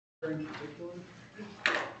In particular.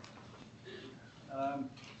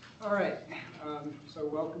 All right, so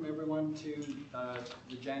welcome everyone to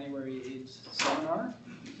the January AIDS seminar,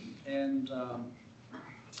 and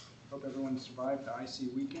hope everyone survived the icy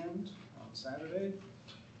weekend on Saturday.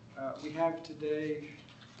 We have today,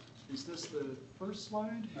 is this the first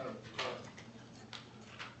slide?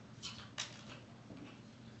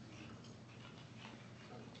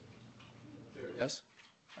 Yes?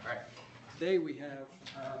 All right. Today we have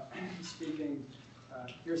speaking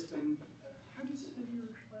Kristen, how do you say your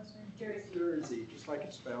last name? Durzy, just like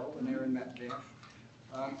it's spelled, and Erin Metcalf,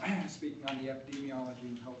 speaking on the epidemiology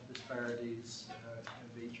and health disparities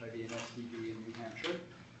of HIV and STD in New Hampshire.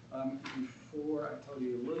 Before I tell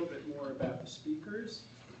you a little bit more about the speakers,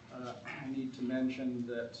 I need to mention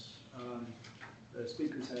that the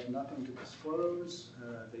speakers have nothing to disclose.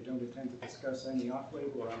 They don't intend to discuss any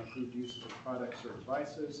off-label or unapproved uses of products or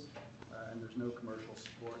devices, and there's no commercial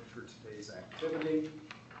support for today's activity.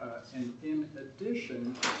 And in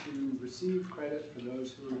addition, to receive credit for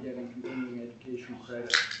those who are getting continuing education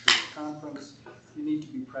credit for the conference, you need to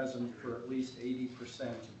be present for at least 80%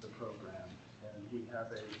 of the program. And we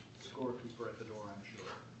have a scorekeeper at the door, I'm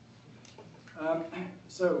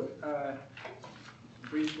sure.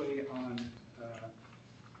 Briefly on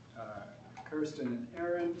Kristen and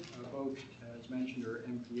Erin, both, as mentioned, are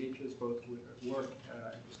MPHs, both work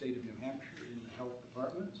at the state of New Hampshire in the health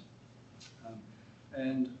department.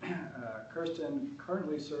 Kristen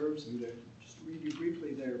currently serves, and to just read you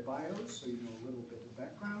briefly their bios so you know a little bit of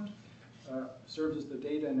background, serves as the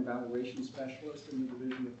Data and Evaluation Specialist in the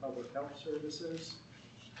Division of Public Health Services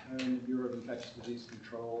in the Bureau of Infectious Disease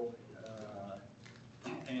Control,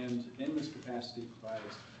 and in this capacity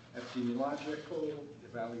provides epidemiological,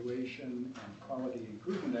 evaluation, and quality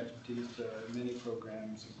improvement expertise to many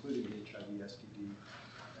programs, including the HIV, STD,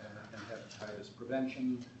 and hepatitis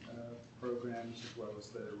prevention programs, as well as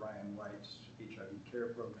the Ryan White HIV care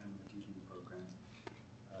program, the TB program,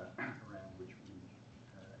 around which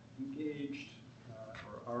we engaged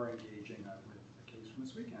or are engaging with the case from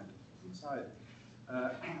this weekend inside.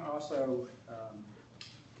 Also,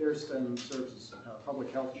 Kristen serves as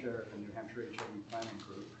Public Health Chair of the New Hampshire HIV Planning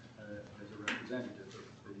Group as a representative of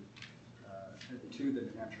to the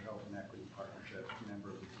New Hampshire Health and Equity Partnership, member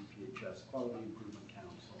of the DPHS Quality Improvement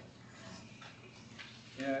Council.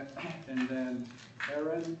 And then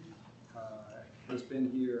Erin has been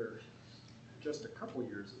here just a couple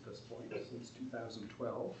years at this point, since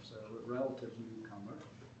 2012, so a relative newcomer.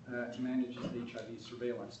 Manages HIV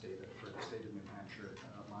surveillance data for the state of New Hampshire,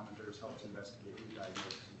 monitors, helps investigate new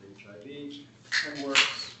diagnosis of HIV, and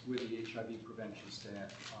works with the HIV prevention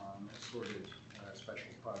staff on assorted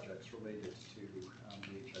special projects related to the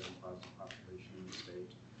HIV positive population in the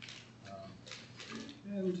state.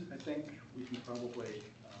 And I think we can probably,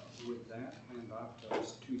 with that, hand off to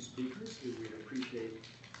those two speakers who we appreciate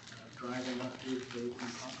driving up here today from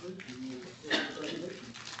Concord, and we'll look forward to the presentation.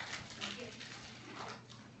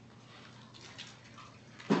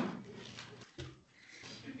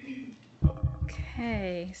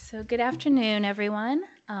 Okay, so good afternoon, everyone.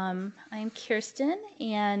 I'm Kristen,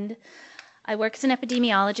 and I work as an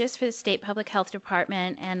epidemiologist for the State Public Health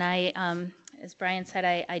Department, and I, as Brian said,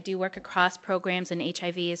 I do work across programs, and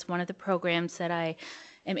HIV is one of the programs that I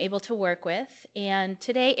am able to work with. And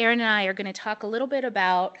today, Erin and I are going to talk a little bit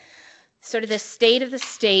about sort of the state of the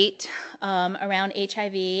state around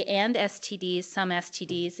HIV and STDs, some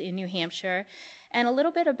STDs in New Hampshire, and a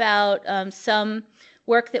little bit about some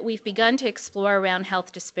work that we've begun to explore around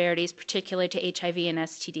health disparities, particularly to HIV and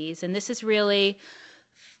STDs. And this is really,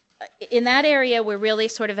 in that area, we're really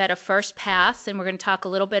sort of at a first pass, and we're going to talk a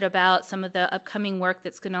little bit about some of the upcoming work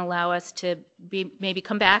that's going to allow us to maybe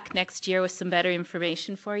come back next year with some better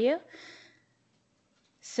information for you.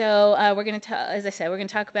 So we're going to, as I said, we're going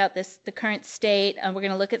to talk about the current state. We're going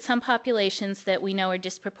to look at some populations that we know are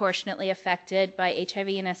disproportionately affected by HIV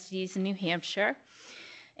and STDs in New Hampshire.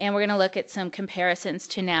 And we're going to look at some comparisons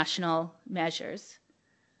to national measures.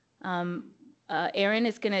 Erin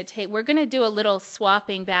is going to we're going to do a little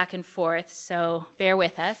swapping back and forth, so bear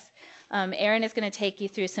with us. Erin is going to take you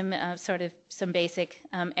through some some basic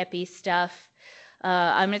epi stuff.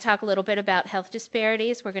 I'm going to talk a little bit about health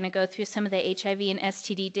disparities. We're going to go through some of the HIV and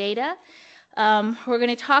STD data. We're going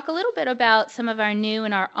to talk a little bit about some of our new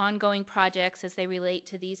and our ongoing projects as they relate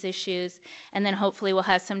to these issues, and then hopefully we'll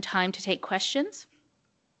have some time to take questions.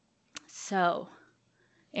 So,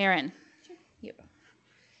 Erin. Sure. You.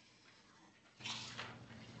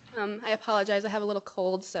 I apologize. I have a little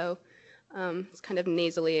cold, so it's kind of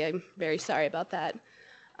nasally. I'm very sorry about that.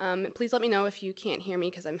 Please let me know if you can't hear me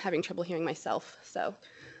because I'm having trouble hearing myself. So,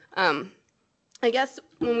 I guess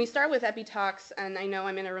when we start with epi talks, and I know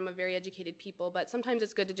I'm in a room of very educated people, but sometimes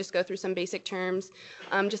it's good to just go through some basic terms,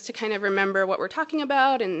 just to kind of remember what we're talking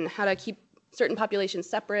about and how to keep certain populations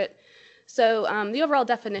separate. So the overall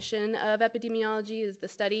definition of epidemiology is the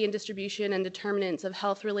study and distribution and determinants of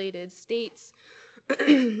health-related states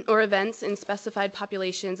or events in specified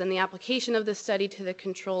populations and the application of this study to the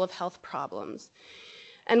control of health problems.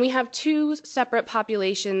 And we have two separate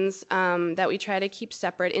populations that we try to keep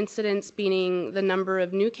separate, incidence being the number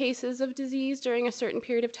of new cases of disease during a certain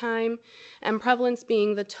period of time, and prevalence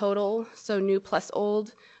being the total, so new plus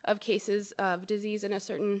old, of cases of disease in a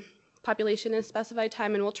certain population in a specified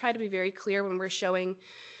time. And we'll try to be very clear when we're showing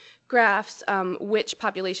graphs which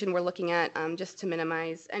population we're looking at, just to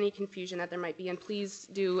minimize any confusion that there might be. And please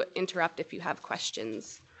do interrupt if you have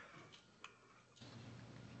questions.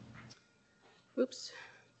 Oops.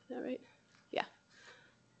 Is that right? Yeah.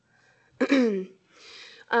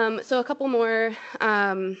 So a couple more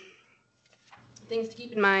things to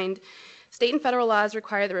keep in mind. State and federal laws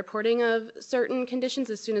require the reporting of certain conditions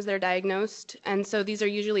as soon as they're diagnosed, and so these are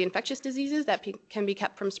usually infectious diseases that can be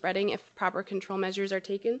kept from spreading if proper control measures are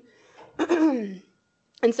taken. And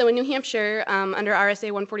so in New Hampshire, under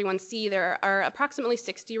RSA 141C, there are approximately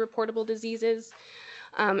 60 reportable diseases.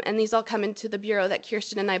 And these all come into the bureau that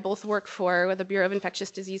Kristen and I both work for, with the Bureau of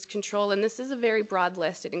Infectious Disease Control. And this is a very broad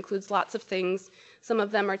list. It includes lots of things. Some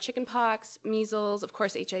of them are chickenpox, measles, of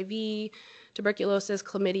course HIV, tuberculosis,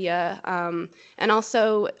 chlamydia, and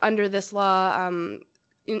also under this law,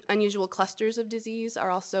 unusual clusters of disease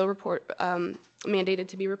are also mandated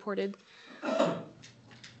to be reported.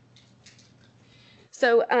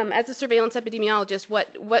 So as a surveillance epidemiologist,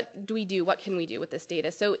 what do we do? What can we do with this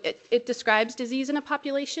data? So it describes disease in a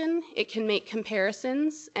population, it can make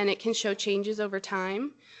comparisons, and it can show changes over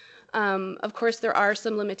time. Of course, there are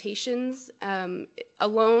some limitations.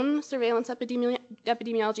 Alone, surveillance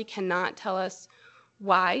epidemiology cannot tell us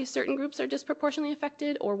why certain groups are disproportionately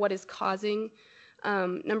affected or what is causing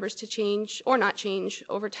numbers to change or not change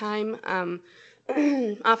over time.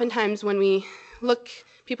 Oftentimes when we look,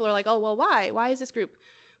 people are like, oh, well, why? Why is this group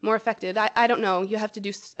more affected? I don't know. You have to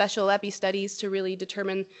do special epi studies to really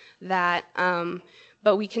determine that,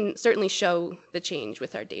 but we can certainly show the change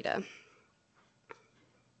with our data.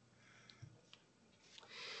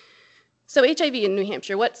 So HIV in New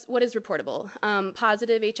Hampshire, what is reportable?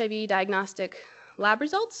 Positive HIV diagnostic lab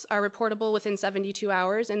results are reportable within 72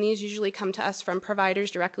 hours, and these usually come to us from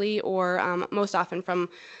providers directly or most often from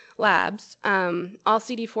labs. All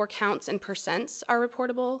CD4 counts and percents are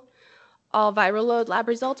reportable. All viral load lab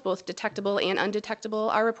results, both detectable and undetectable,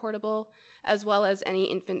 are reportable, as well as any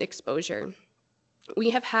infant exposure.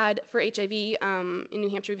 We have had, for HIV in New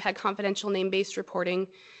Hampshire, we've had confidential name-based reporting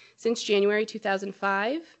since January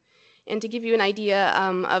 2005. And to give you an idea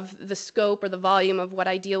of the scope or the volume of what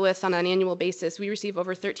I deal with on an annual basis, we receive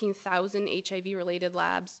over 13,000 HIV-related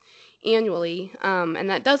labs annually, and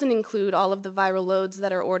that doesn't include all of the viral loads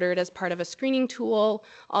that are ordered as part of a screening tool,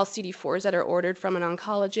 all CD4s that are ordered from an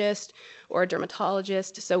oncologist or a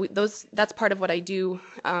dermatologist. So that's part of what I do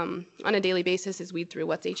on a daily basis, is weed through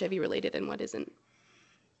what's HIV-related and what isn't.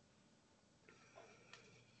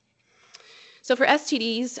 So for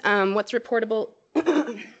STDs, what's reportable?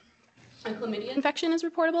 A chlamydia infection is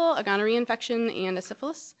reportable, a gonorrhea infection, and a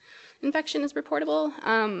syphilis infection is reportable.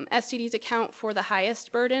 STDs account for the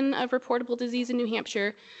highest burden of reportable disease in New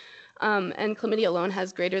Hampshire, and chlamydia alone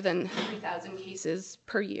has greater than 3,000 cases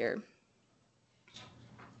per year.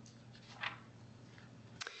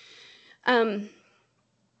 So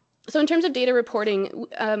in terms of data reporting,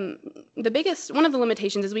 one of the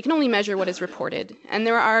limitations is we can only measure what is reported, and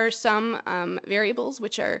there are some variables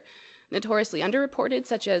which are notoriously underreported,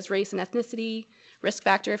 such as race and ethnicity, risk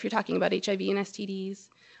factor if you're talking about HIV and STDs,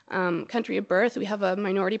 country of birth. We have a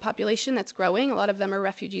minority population that's growing. A lot of them are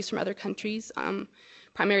refugees from other countries,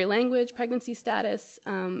 primary language, pregnancy status.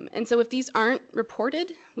 And so if these aren't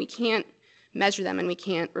reported, we can't measure them and we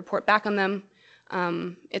can't report back on them.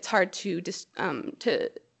 It's hard to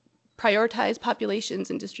prioritize populations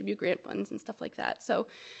and distribute grant funds and stuff like that. So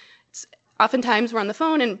oftentimes we're on the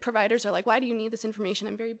phone and providers are like, why do you need this information?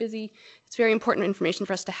 I'm very busy. It's very important information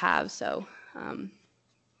for us to have, so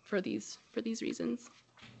for these reasons.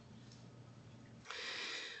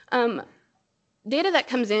 Data that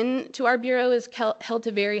comes in to our bureau is held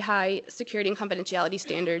to very high security and confidentiality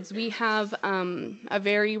standards. We have a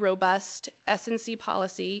very robust S&C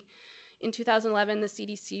policy. In 2011, the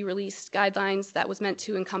CDC released guidelines that was meant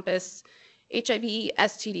to encompass HIV,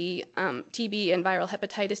 STD, TB, and viral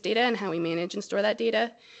hepatitis data and how we manage and store that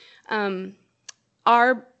data.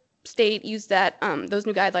 Our state used those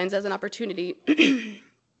new guidelines as an opportunity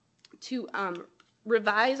to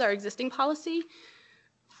revise our existing policy,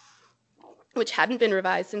 which hadn't been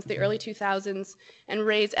revised since the early 2000s, and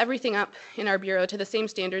raise everything up in our bureau to the same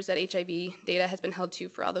standards that HIV data has been held to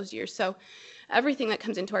for all those years. So everything that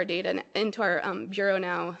comes into our data, into our bureau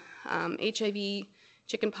now, HIV,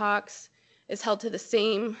 chickenpox, is held to the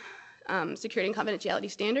same security and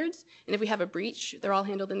confidentiality standards. And if we have a breach, they're all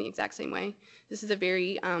handled in the exact same way. This is a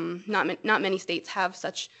very, not many states have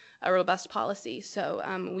such a robust policy. So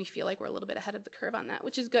we feel like we're a little bit ahead of the curve on that,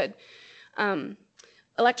 which is good.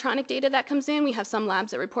 Electronic data that comes in, we have some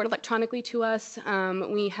labs that report electronically to us.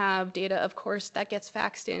 We have data, of course, that gets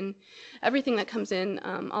faxed in. Everything that comes in,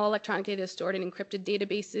 all electronic data is stored in encrypted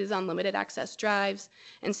databases on limited access drives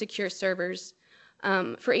and secure servers.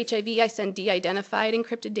 For HIV, I send de-identified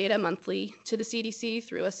encrypted data monthly to the CDC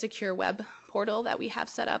through a secure web portal that we have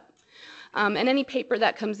set up. And any paper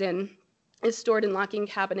that comes in is stored in locking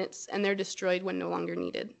cabinets, and they're destroyed when no longer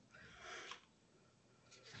needed.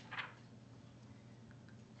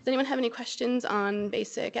 Does anyone have any questions on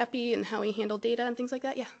basic epi and how we handle data and things like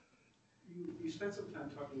that? Yeah. You spent some time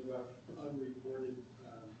talking about unreported,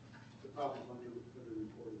 the problem of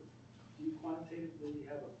underreported. Do you quantitatively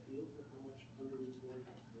have a feel for how much underreported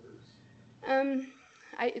occurs?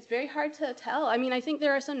 It's very hard to tell. I mean, I think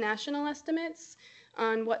there are some national estimates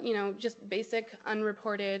on what, just basic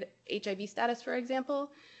unreported HIV status, for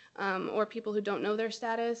example. Or people who don't know their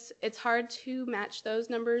status. It's hard to match those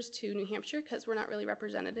numbers to New Hampshire because we're not really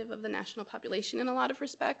representative of the national population in a lot of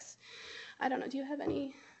respects. I don't know, do you have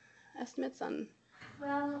any estimates on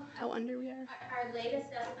how under we are? Our latest,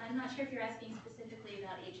 I'm not sure if you're asking specifically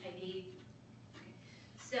about HIV.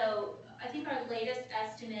 So I think our latest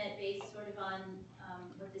estimate based sort of on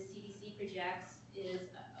what the CDC projects is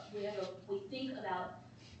we think about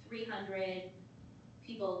 300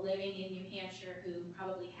 people living in New Hampshire who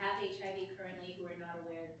probably have HIV currently who are not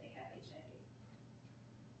aware that they have HIV.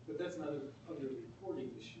 But that's not an underreporting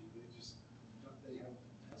issue. They haven't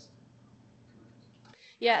tested.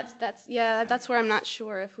 Yeah, that's where I'm not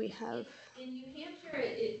sure if we have. In New Hampshire,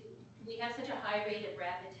 we have such a high rate of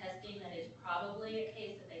rapid testing that it's probably a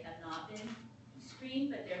case that they have not been screened,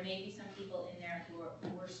 but there may be some people in there who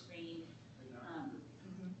were screened and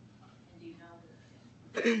do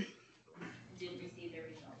know didn't receive their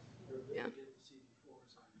results. Yeah.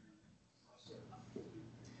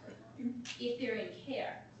 If they're in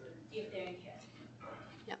care.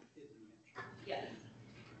 Yeah. Yeah.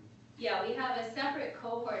 Yeah, we have a separate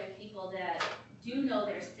cohort of people that do know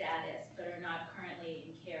their status but are not currently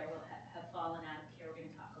in care, will have fallen out of care. We're going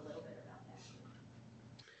to talk a little bit about that.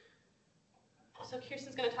 So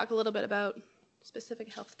Kirsten's going to talk a little bit about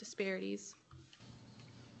specific health disparities.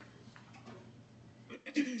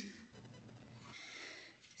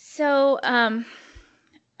 So I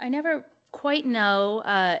never quite know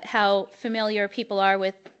how familiar people are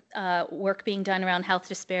with work being done around health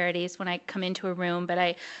disparities when I come into a room, but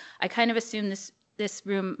I kind of assume this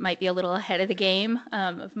room might be a little ahead of the game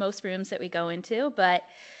of most rooms that we go into. But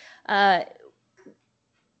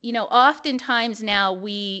oftentimes now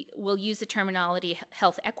we will use the terminology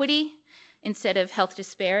health equity instead of health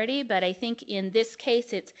disparity, but I think in this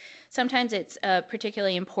case sometimes it's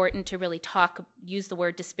particularly important to really use the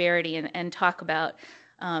word disparity and talk about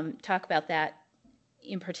that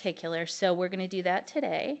in particular. So we're going to do that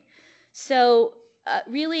today. So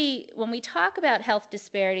really, when we talk about health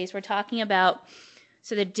disparities, we're talking about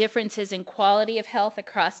the differences in quality of health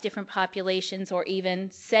across different populations or even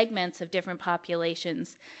segments of different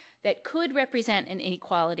populations that could represent an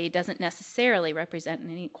inequality, doesn't necessarily represent an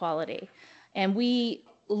inequality. And we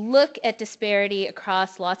look at disparity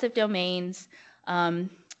across lots of domains,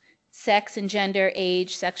 sex and gender,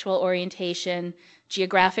 age, sexual orientation,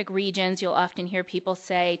 geographic regions. You'll often hear people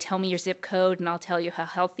say, tell me your zip code and I'll tell you how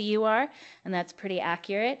healthy you are, and that's pretty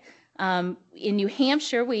accurate. In New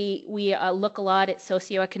Hampshire, we look a lot at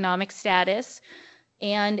socioeconomic status,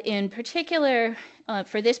 and in particular,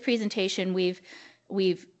 for this presentation,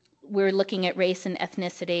 we're looking at race and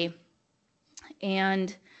ethnicity.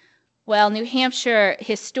 And while New Hampshire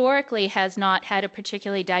historically has not had a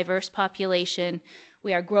particularly diverse population,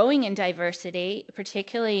 we are growing in diversity,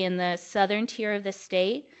 particularly in the southern tier of the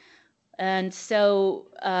state. And so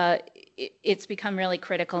it's become really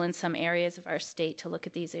critical in some areas of our state to look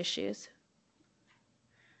at these issues.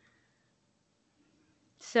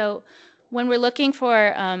 So when we're looking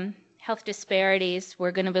for health disparities,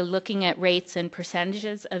 we're going to be looking at rates and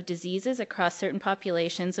percentages of diseases across certain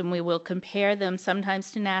populations, and we will compare them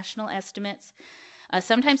sometimes to national estimates,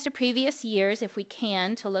 sometimes to previous years if we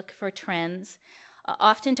can, to look for trends,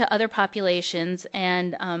 often to other populations,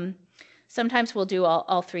 and sometimes we'll do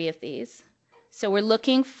all three of these. So we're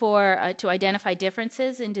looking for to identify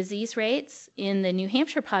differences in disease rates in the New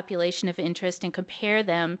Hampshire population of interest and compare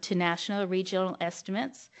them to national or regional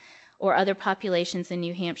estimates or other populations in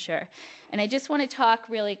New Hampshire. And I just want to talk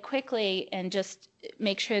really quickly and just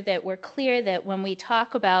make sure that we're clear that when we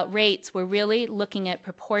talk about rates, we're really looking at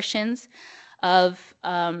proportions of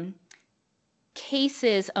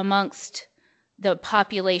cases amongst the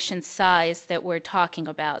population size that we're talking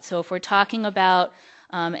about. So if we're talking about,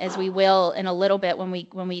 as we will in a little bit when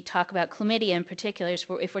we talk about chlamydia in particular,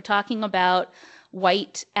 if we're talking about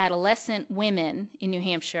white adolescent women in New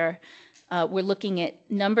Hampshire, we're looking at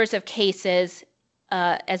numbers of cases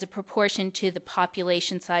as a proportion to the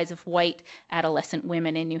population size of white adolescent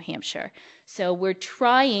women in New Hampshire. So we're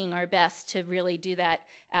trying our best to really do that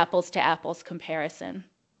apples to apples comparison.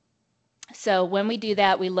 So when we do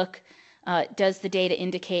that, we look, does the data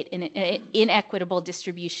indicate an inequitable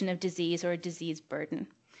distribution of disease or a disease burden?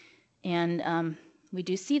 And we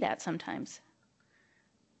do see that sometimes.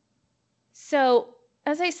 So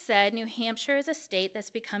as I said, New Hampshire is a state that's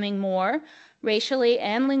becoming more racially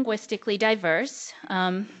and linguistically diverse.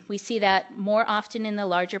 We see that more often in the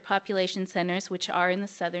larger population centers, which are in the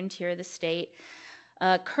southern tier of the state.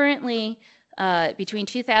 Currently, between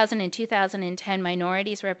 2000 and 2010,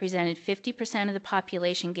 minorities represented 50% of the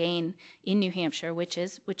population gain in New Hampshire, which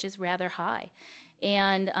is rather high.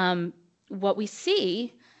 And what we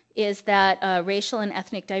see is that racial and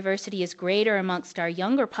ethnic diversity is greater amongst our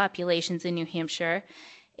younger populations in New Hampshire,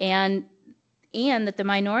 and that the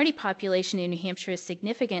minority population in New Hampshire is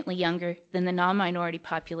significantly younger than the non-minority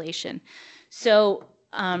population. So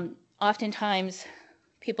oftentimes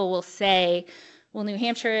people will say, well, New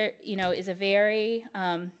Hampshire, is a very,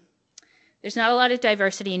 there's not a lot of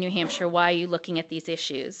diversity in New Hampshire. Why are you looking at these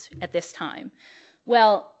issues at this time?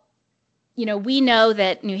 Well, we know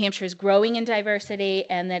that New Hampshire is growing in diversity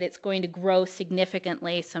and that it's going to grow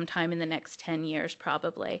significantly sometime in the next 10 years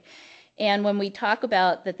probably. And when we talk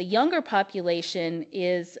about that the younger population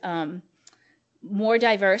is more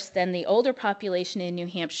diverse than the older population in New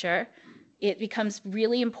Hampshire, it becomes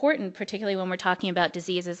really important, particularly when we're talking about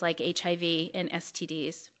diseases like HIV and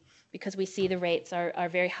STDs, because we see the rates are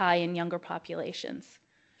very high in younger populations.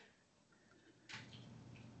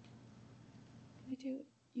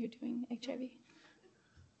 You're doing HIV?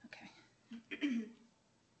 Okay.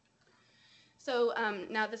 So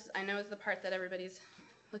now this, I know, is the part that everybody's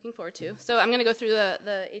looking forward to. So I'm going to go through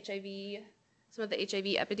the HIV, some of the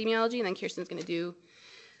HIV epidemiology, and then Kirsten's going to do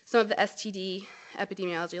some of the STD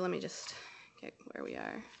epidemiology. Let me just get where we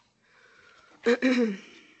are.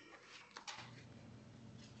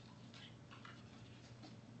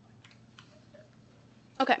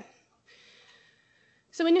 Okay.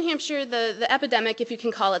 So in New Hampshire, the epidemic, if you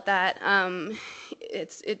can call it that,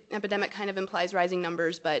 epidemic kind of implies rising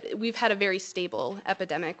numbers, but we've had a very stable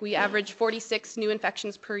epidemic. We average 46 new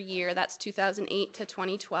infections per year. That's 2008 to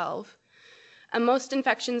 2012. Most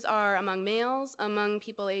infections are among males, among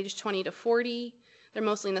people aged 20 to 40. They're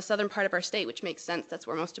mostly in the southern part of our state, which makes sense. That's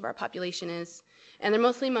where most of our population is. And they're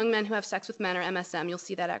mostly among men who have sex with men, or MSM. You'll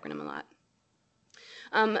see that acronym a lot.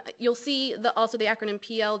 You'll see also the acronym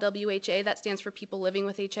PLWHA. That stands for people living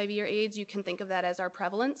with HIV or AIDS. You can think of that as our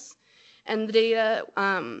prevalence. And the data,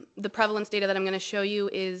 the prevalence data that I'm going to show you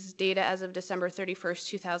is data as of December 31st,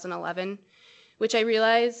 2011, which I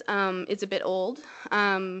realize is a bit old.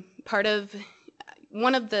 One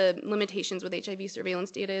of the limitations with HIV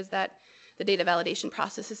surveillance data is that the data validation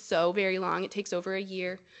process is so very long. It takes over a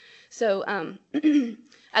year. So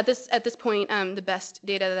at this point, the best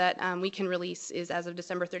data that we can release is as of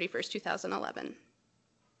December 31st, 2011.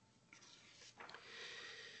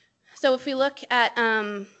 So if we look at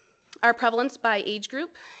our prevalence by age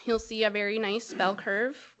group, you'll see a very nice bell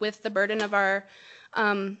curve with the burden of our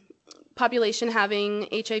population having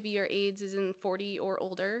HIV or AIDS is in 40 or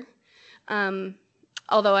older.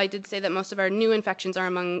 Although I did say that most of our new infections are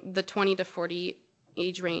among the 20 to 40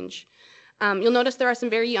 age range. You'll notice there are some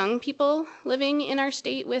very young people living in our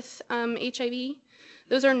state with HIV.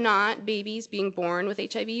 Those are not babies being born with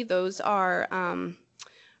HIV. Those are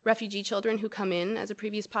refugee children who come in as a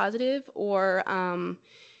previous positive, or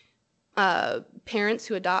parents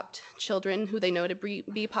who adopt children who they know to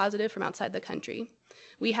be positive from outside the country.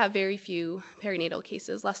 We have very few perinatal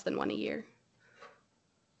cases, less than one a year.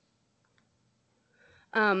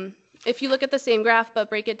 If you look at the same graph but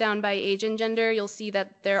break it down by age and gender, you'll see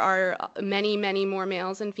that there are many, many more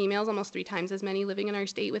males than females, almost 3 times as many living in our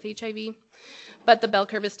state with HIV. But the bell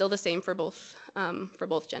curve is still the same for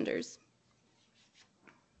both genders.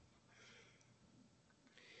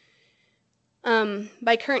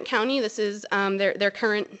 By current county, this is their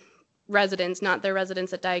current residents, not their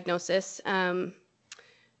residents at diagnosis.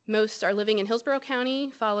 Most are living in Hillsborough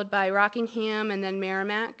County, followed by Rockingham and then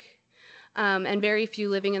Merrimack, and very few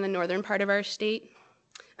living in the northern part of our state.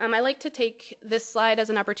 I like to take this slide as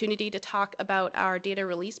an opportunity to talk about our data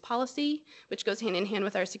release policy, which goes hand in hand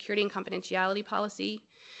with our security and confidentiality policy.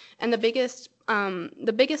 And the biggest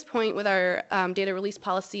point with our data release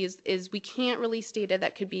policy is we can't release data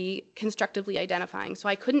that could be constructively identifying. So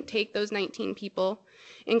I couldn't take those 19 people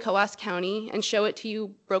in Coos County and show it to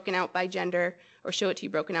you broken out by gender or show it to you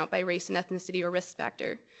broken out by race and ethnicity or risk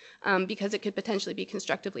factor, because it could potentially be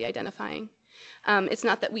constructively identifying. It's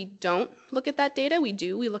not that we don't look at that data, we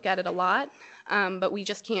do, we look at it a lot, but we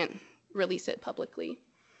just can't release it publicly.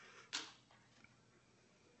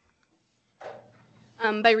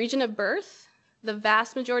 By region of birth, the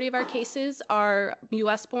vast majority of our cases are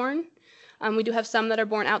US born. We do have some that are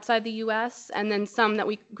born outside the US, and then some that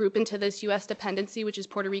we group into this US dependency, which is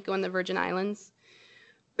Puerto Rico and the Virgin Islands.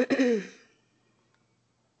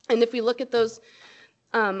 And if we look at those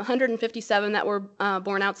 157 that were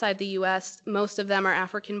born outside the US, most of them are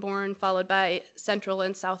African born, followed by Central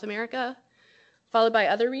and South America, followed by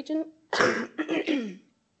other region,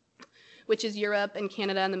 which is Europe and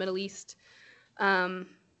Canada and the Middle East, and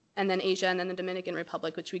then Asia, and then the Dominican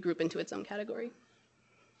Republic, which we group into its own category.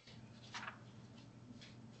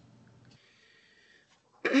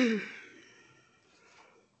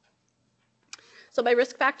 So by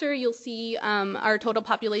risk factor, you'll see our total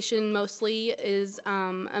population mostly is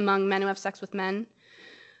among men who have sex with men,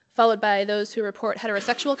 followed by those who report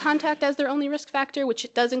heterosexual contact as their only risk factor,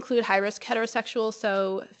 which does include high-risk heterosexual,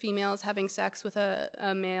 so females having sex with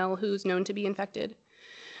a male who's known to be infected,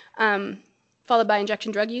 followed by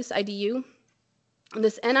injection drug use, IDU.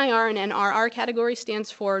 This NIR and NRR category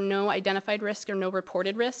stands for no identified risk or no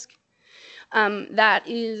reported risk. That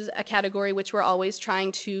is a category which we're always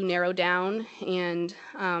trying to narrow down and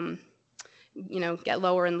get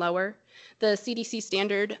lower and lower. The CDC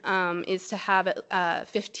standard is to have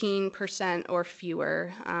 15% or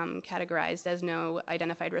fewer categorized as no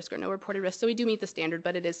identified risk or no reported risk. So we do meet the standard,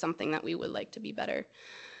 but it is something that we would like to be better.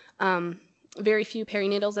 Very few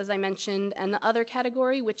perinatals, as I mentioned, and the other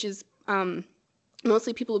category, which is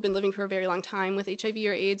mostly people who've been living for a very long time with HIV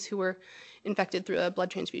or AIDS who were infected through a blood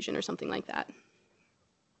transfusion or something like that.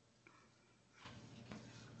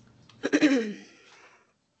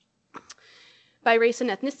 By race and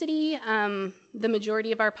ethnicity, the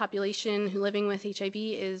majority of our population who living with HIV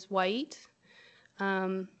is white.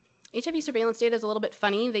 HIV surveillance data is a little bit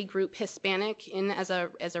funny. They group Hispanic in as a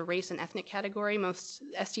race and ethnic category. Most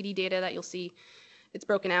STD data that you'll see, it's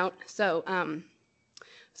broken out. So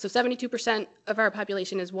 72% of our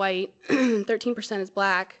population is white, 13% is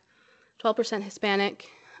black, 12% Hispanic,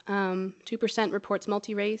 2% reports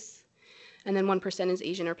multi-race, and then 1% is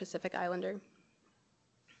Asian or Pacific Islander.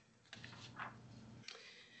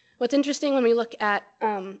 What's interesting when we look at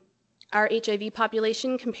our HIV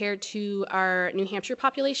population compared to our New Hampshire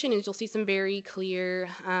population is you'll see some very clear,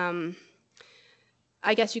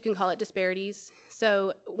 I guess you can call it disparities.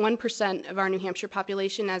 So 1% of our New Hampshire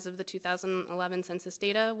population as of the 2011 census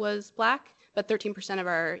data was black, but 13% of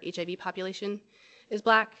our HIV population is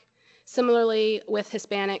black. Similarly, with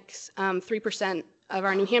Hispanics, 3% of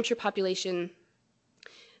our New Hampshire population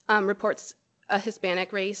reports a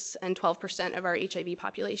Hispanic race, and 12% of our HIV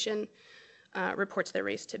population reports their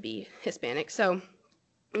race to be Hispanic. So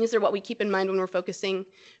these are what we keep in mind when we're focusing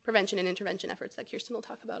prevention and intervention efforts that Kristen will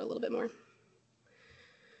talk about a little bit more.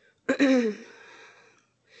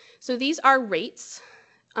 So these are rates.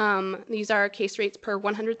 These are case rates per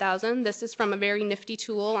 100,000. This is from a very nifty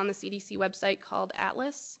tool on the CDC website called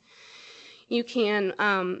Atlas. You can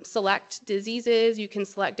select diseases, you can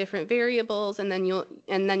select different variables, and then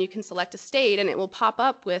you can select a state, and it will pop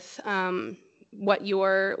up with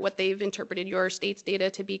what they've interpreted your state's data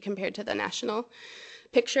to be compared to the national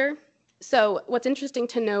picture. So what's interesting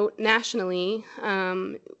to note nationally,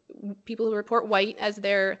 people who report white as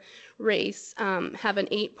their race have an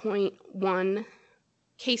 8.1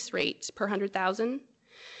 case rate per 100,000.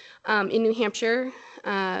 In New Hampshire,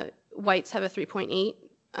 whites have a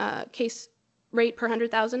 3.8 case rate per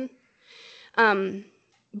 100,000.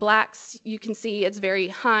 Blacks, you can see it's very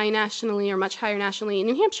high nationally or much higher nationally. In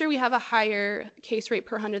New Hampshire, we have a higher case rate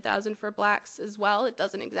per 100,000 for blacks as well. It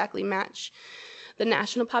doesn't exactly match the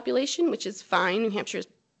national population, which is fine. New Hampshire's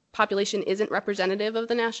population isn't representative of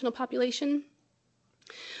the national population.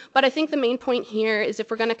 But I think the main point here is if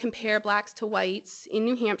we're going to compare blacks to whites in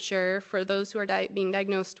New Hampshire for those who are being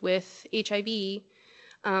diagnosed with HIV,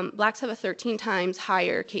 blacks have a 13 times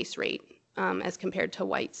higher case rate as compared to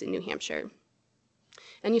whites in New Hampshire.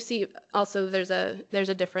 And you see also there's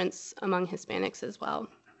a difference among Hispanics as well.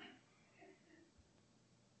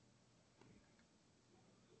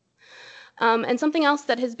 And something else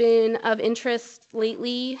that has been of interest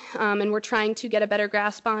lately, and we're trying to get a better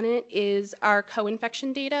grasp on it, is our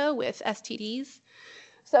co-infection data with STDs.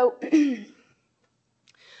 So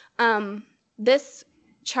this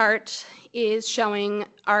chart is showing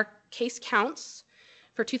our case counts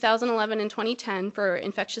for 2011 and 2010 for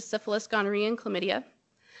infectious syphilis, gonorrhea, and chlamydia.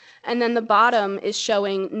 And then the bottom is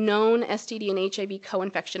showing known STD and HIV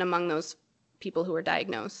co-infection among those people who were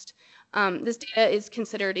diagnosed. This data is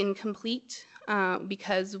considered incomplete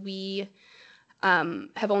because we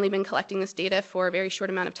have only been collecting this data for a very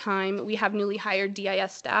short amount of time. We have newly hired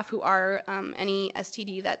DIS staff who are any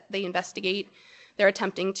STD that they investigate. They're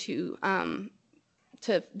attempting to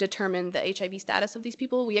determine the HIV status of these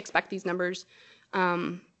people. We expect these numbers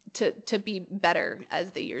to be better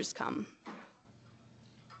as the years come.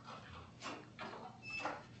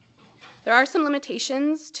 There are some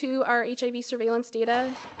limitations to our HIV surveillance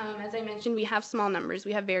data. As I mentioned, we have small numbers.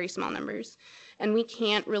 We have very small numbers. And we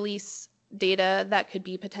can't release data that could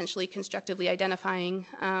be potentially constructively identifying.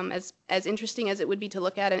 As interesting as it would be to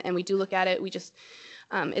look at it, and we do look at it, we just,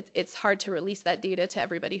 it's hard to release that data to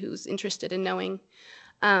everybody who's interested in knowing.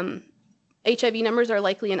 HIV numbers are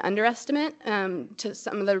likely an underestimate to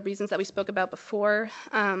some of the reasons that we spoke about before.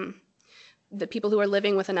 The people who are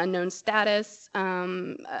living with an unknown status,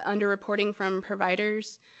 underreporting from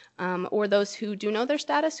providers, or those who do know their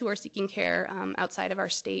status who are seeking care outside of our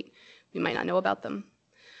state. We might not know about them.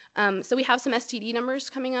 So we have some STD numbers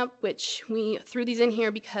coming up, which we threw these in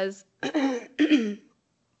here because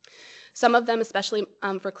some of them, especially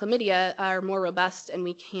for chlamydia, are more robust, and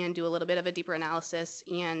we can do a little bit of a deeper analysis,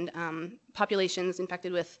 and populations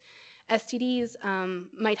infected with STDs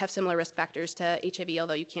might have similar risk factors to HIV,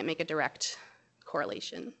 although you can't make a direct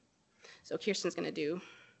correlation. So Kirsten's going to do.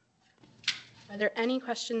 Are there any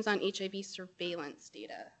questions on HIV surveillance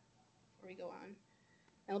data before we go on? And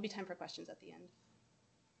there'll be time for questions at the end.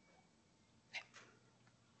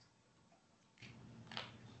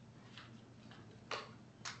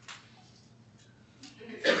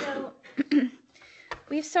 So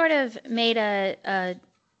we've sort of made a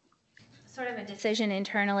decision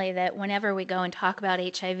internally that whenever we go and talk about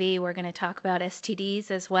HIV, we're going to talk about STDs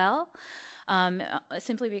as well,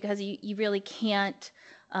 simply because you really can't,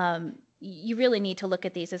 you really need to look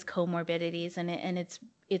at these as comorbidities, and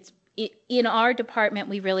it's in our department,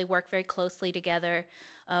 we really work very closely together.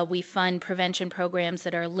 We fund prevention programs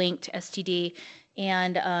that are linked to STD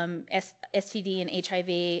and STD and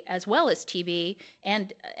HIV, as well as TB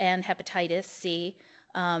and hepatitis C.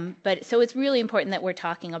 But so it's really important that we're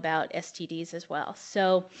talking about STDs as well.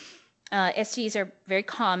 So STDs are very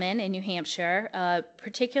common in New Hampshire,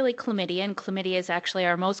 particularly chlamydia, and chlamydia is actually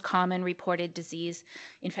our most common reported disease,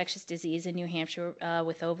 infectious disease in New Hampshire,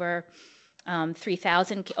 with over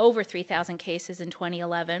 3,000 cases in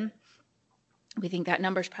 2011. We think that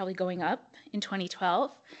number is probably going up in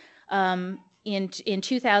 2012. In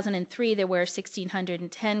 2003, there were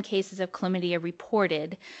 1,610 cases of chlamydia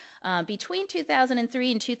reported. Between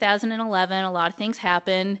 2003 and 2011, a lot of things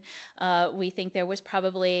happened. We think there was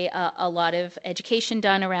probably a lot of education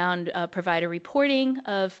done around provider reporting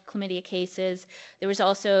of chlamydia cases. There was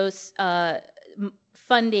also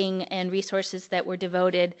funding and resources that were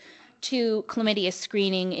devoted to chlamydia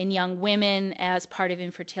screening in young women as part of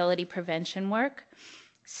infertility prevention work.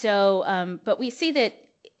 So, but we see that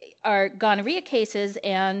our gonorrhea cases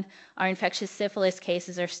and our infectious syphilis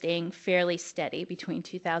cases are staying fairly steady between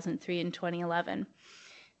 2003 and 2011.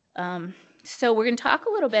 So we're going to talk a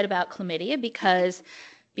little bit about chlamydia because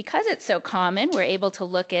it's so common, we're able to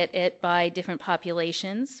look at it by different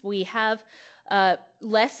populations. We have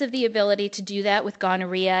less of the ability to do that with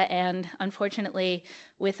gonorrhea, and unfortunately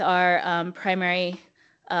with our primary,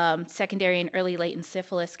 secondary, and early latent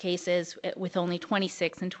syphilis cases, with only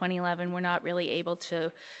 26 in 2011, we're not really able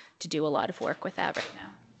to do a lot of work with that right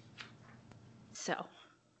now. So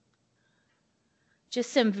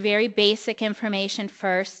just some very basic information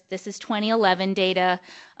first. This is 2011 data.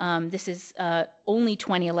 This is only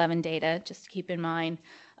 2011 data, just to keep in mind.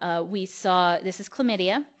 We saw, this is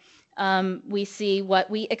chlamydia. We see what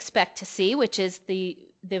we expect to see, which is the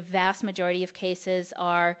vast majority of cases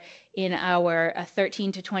are in our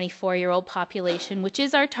 13 to 24-year-old population, which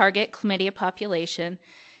is our target chlamydia population.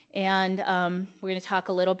 And we're going to talk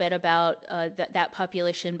a little bit about that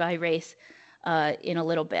population by race in a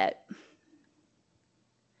little bit.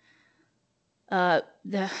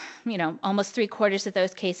 Almost 3/4 of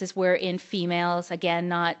those cases were in females. Again,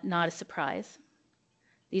 not a surprise.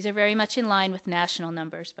 These are very much in line with national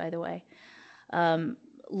numbers, by the way.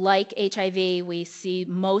 like HIV, we see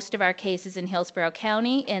most of our cases in Hillsborough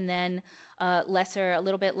County, and then a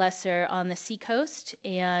little bit lesser on the seacoast.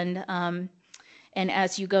 And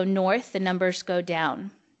as you go north, the numbers go down.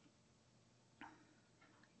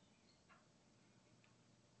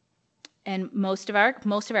 And most of our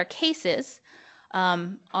cases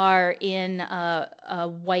are in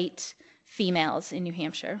white females in New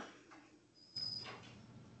Hampshire.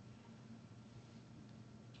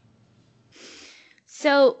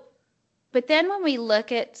 So, but then when we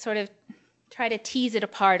look at sort of try to tease it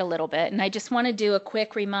apart a little bit, and I just want to do a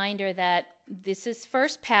quick reminder that this is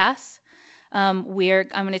first pass. I'm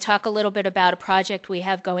going to talk a little bit about a project we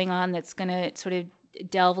have going on that's going to sort of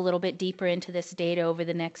delve a little bit deeper into this data over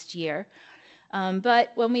the next year.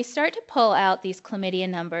 But when we start to pull out these chlamydia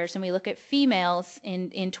numbers and we look at females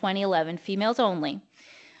in 2011, females only,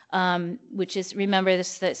 which is, remember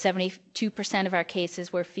this, that 72% of our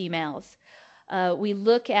cases were females. We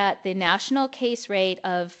look at the national case rate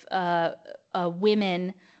of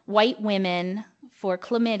white women for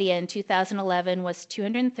chlamydia in 2011 was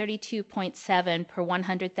 232.7 per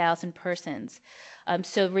 100,000 persons.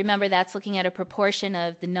 So remember, that's looking at a proportion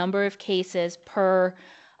of the number of cases per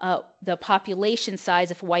the population size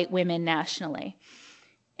of white women nationally.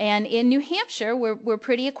 And in New Hampshire, we're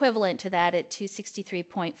pretty equivalent to that at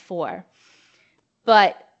 263.4.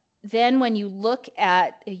 But then when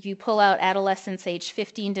you pull out adolescents age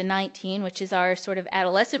 15 to 19, which is our sort of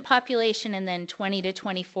adolescent population, and then 20 to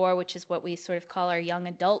 24, which is what we sort of call our young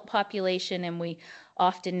adult population, and we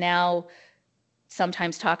often now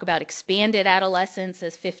sometimes talk about expanded adolescents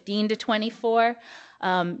as 15 to 24,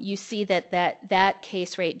 you see that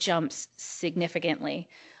case rate jumps significantly,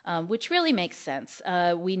 which really makes sense.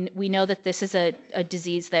 We know that this is a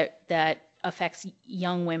disease that affects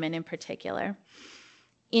young women in particular.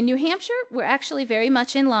 In New Hampshire, we're actually very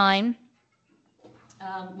much in line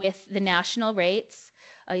with the national rates.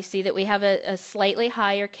 You see that we have a slightly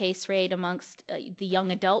higher case rate amongst the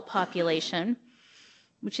young adult population,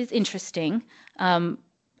 which is interesting.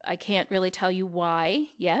 I can't really tell you why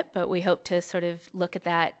yet, but we hope to sort of look at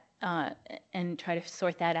that and try to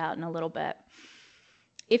sort that out in a little bit.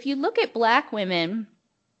 If you look at black women,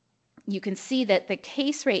 you can see that the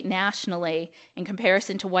case rate nationally, in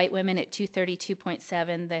comparison to white women at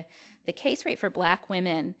 232.7, the case rate for black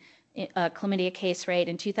women, chlamydia case rate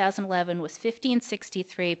in 2011 was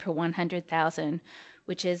 1563 per 100,000,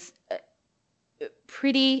 which is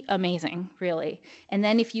pretty amazing, really. And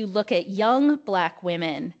then if you look at young black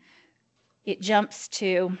women, it jumps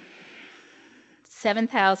to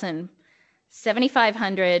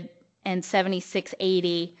 7,500 and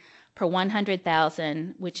 7680 per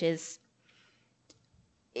 100,000, which is,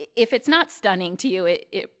 if it's not stunning to you,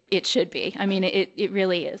 it should be. I mean, it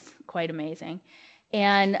really is quite amazing.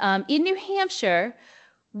 And in New Hampshire,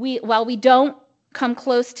 while we don't come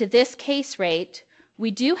close to this case rate, we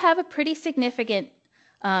do have a pretty significant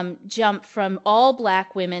jump from all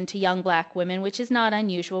black women to young black women, which is not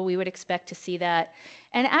unusual. We would expect to see that.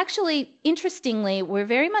 And actually, interestingly, we're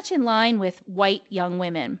very much in line with white young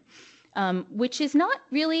women, which is not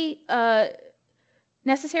really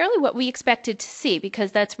necessarily what we expected to see,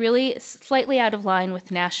 because that's really slightly out of line with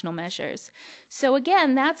national measures. So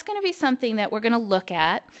again, that's going to be something that we're going to look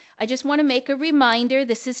at. I just want to make a reminder,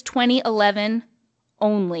 this is 2011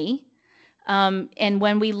 only. And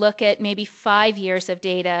when we look at maybe 5 years of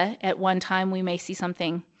data at one time, we may see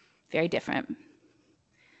something very different.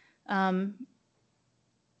 If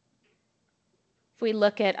we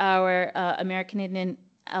look at our American Indian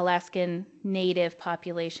Alaskan Native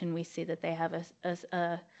population, we see that they have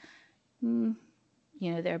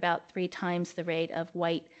they're about 3 times the rate of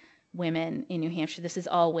white women in New Hampshire. This is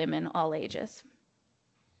all women, all ages.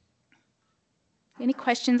 Any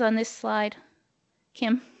questions on this slide?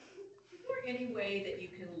 Kim? Any way that you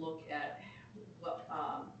can look at what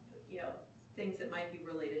things that might be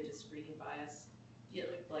related to screening bias,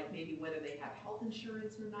 like maybe whether they have health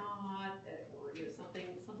insurance or not, or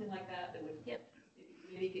something like that would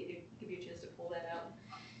maybe give you a chance to pull that out?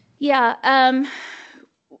 Yeah,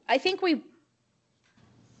 I think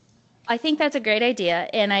that's a great idea,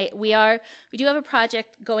 and we do have a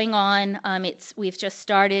project going on. We've just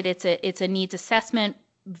started. It's a needs assessment,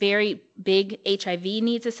 very big HIV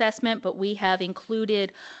needs assessment, but we have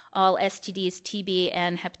included all STDs, TB,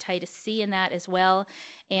 and hepatitis C in that as well.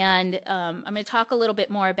 And I'm going to talk a little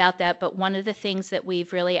bit more about that, but one of the things that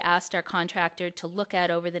we've really asked our contractor to look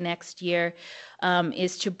at over the next year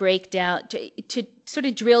is to break down, to sort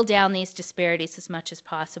of drill down these disparities as much as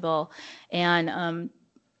possible, and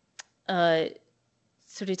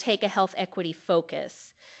sort of take a health equity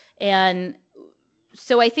focus. And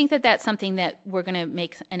so I think that that's something that we're going to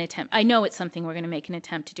make an attempt. I know it's something we're going to make an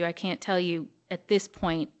attempt to do. I can't tell you at this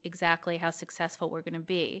point exactly how successful we're going to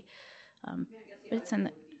be. I mean, I guess the But it's other in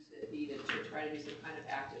thing would be to try to do some kind of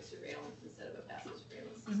active surveillance instead of a passive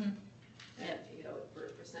surveillance Mm-hmm. system. And, you know, for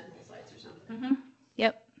sentinel sites or something. Mm-hmm.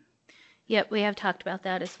 Yep. Yep, we have talked about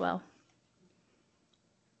that as well.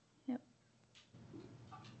 Yep.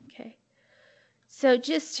 Okay. So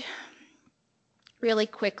just really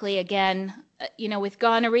quickly, again, you know, with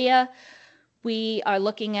gonorrhea, we are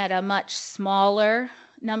looking at a much smaller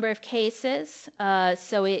number of cases.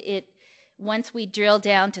 So once we drill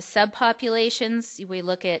down to subpopulations, we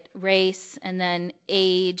look at race and then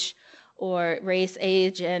age, or race,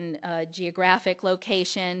 age, and geographic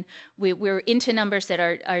location. We're into numbers that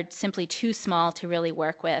are simply too small to really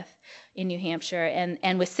work with in New Hampshire.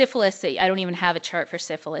 And with syphilis, I don't even have a chart for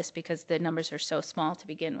syphilis because the numbers are so small to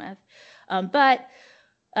begin with. But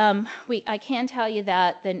I can tell you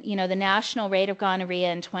that the national rate of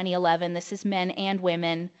gonorrhea in 2011, this is men and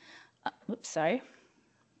women,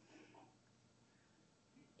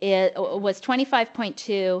 it was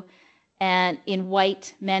 25.2 and in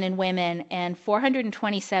white men and women, and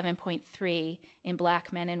 427.3 in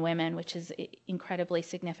black men and women, which is incredibly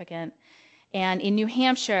significant. And in New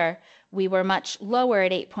Hampshire, we were much lower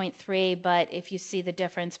at 8.3, but if you see the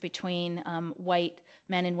difference between white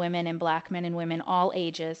men and women and black men and women, all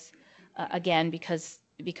ages, again, because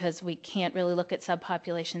we can't really look at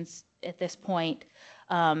subpopulations at this point,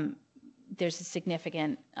 there's a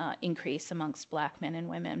significant increase amongst black men and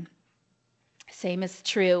women. Same is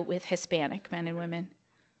true with Hispanic men and women.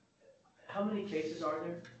 How many cases are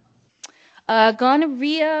there?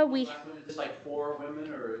 Gonorrhea, Is this like 4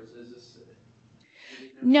 women, or is this?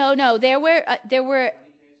 No, there were 20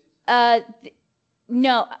 cases?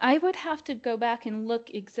 no, I would have to go back and look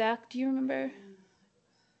exact. Do you remember?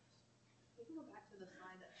 We can go back to the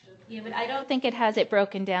slide that shows. Yeah, but I don't think it has it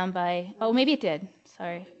broken down by, oh, maybe it did.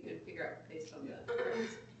 Sorry. You could figure out based on the.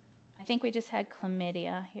 I think we just had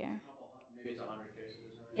chlamydia here. Maybe it's 100 cases.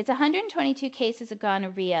 It's 122 cases of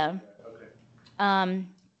gonorrhea. Okay.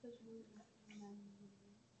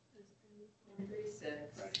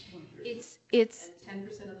 36. It's And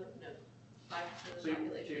 10% of the, no, 5% of So the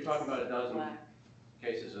population. you're talking about a dozen Black.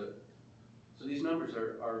 cases so these numbers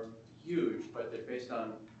are huge, but they're based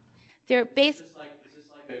on. they're Is based. this like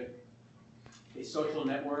a social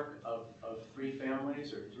network of 3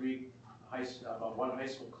 families or 1 high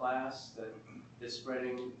school class that is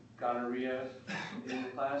spreading gonorrhea in the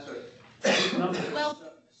class? Or these numbers are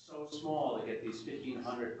so small to get these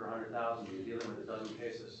 1,500 per 100,000. You're dealing with a dozen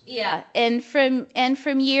cases. Yeah, and from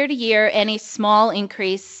year to year, any small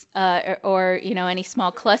increase or any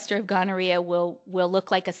small cluster of gonorrhea will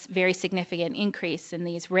look like a very significant increase in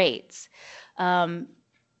these rates. Those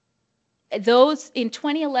in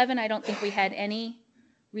 2011, I don't think we had any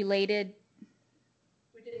related.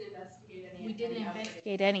 We didn't investigate any. We didn't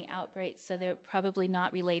investigate any outbreaks, so they're probably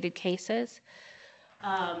not related cases.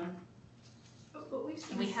 But we've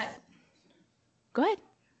seen. Go ahead.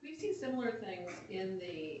 We've seen similar things in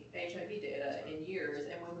the HIV data in years,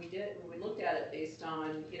 and when we looked at it based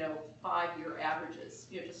on 5-year averages,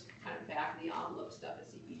 just kind of back of the envelope stuff at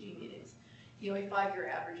CPG meetings, a 5-year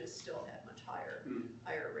averages still had much higher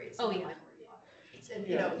rates. Oh, than yeah. minority populations. And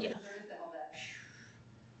Yeah. there is all that.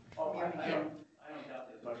 Oh, I don't doubt that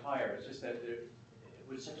it's much higher. It's just that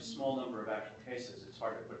with such a small number of actual cases, it's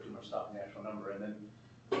hard to put too much stock in the actual number. And then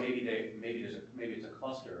maybe it's a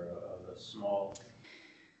cluster of a small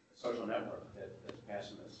social network that's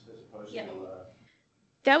passing this, as opposed to.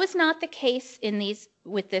 That was not the case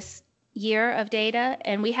with this year of data,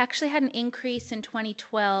 and we actually had an increase in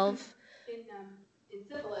 2012. In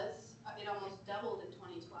syphilis, it almost doubled in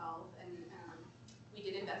 2012, and we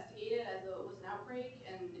did investigate it as though it was an outbreak,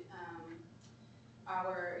 and we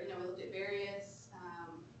looked at various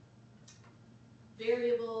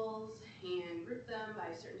variables and grouped them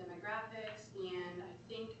by certain demographics, and I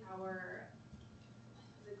think was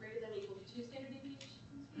it greater than or equal to 2 standard deviations?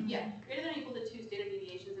 Mm-hmm. Yeah, greater than or equal to 2 standard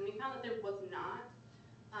deviations, and we found that there was not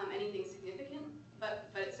anything significant,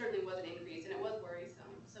 but it certainly was an increase, and it was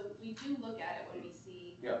worrisome. So we do look at it when we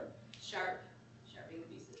see sharp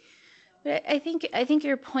increases. But I think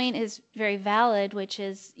your point is very valid, which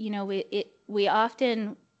is, we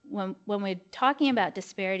often, when we're talking about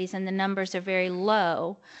disparities and the numbers are very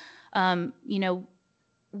low,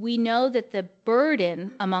 we know that the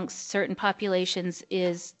burden amongst certain populations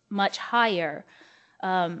is much higher,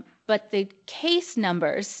 but the case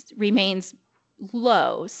numbers remains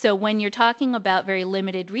low. So when you're talking about very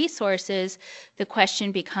limited resources, the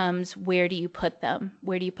question becomes, where do you put them?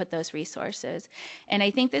 Where do you put those resources? And I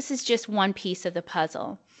think this is just one piece of the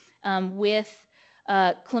puzzle. With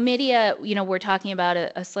chlamydia, we're talking about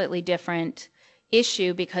a slightly different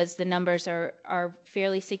issue because the numbers are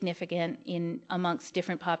fairly significant amongst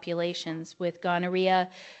different populations. With gonorrhea,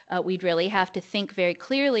 we'd really have to think very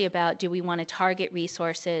clearly about, do we want to target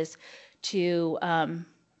resources to,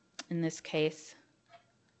 in this case,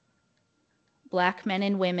 Black men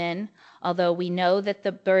and women. Although we know that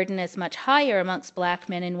the burden is much higher amongst Black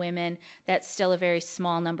men and women, that's still a very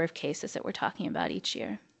small number of cases that we're talking about each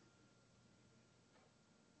year.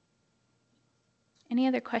 Any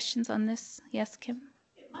other questions on this? Yes, Kim?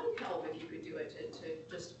 It might help if you could do it to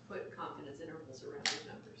just put confidence intervals around those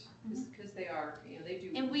numbers, because they are, they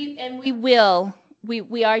do. And we will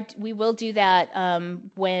do that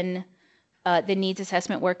when the needs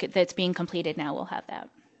assessment work that's being completed now will have that.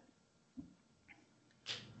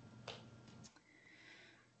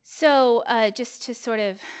 So just to sort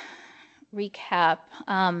of recap,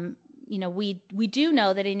 we do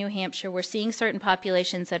know that in New Hampshire we're seeing certain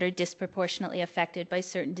populations that are disproportionately affected by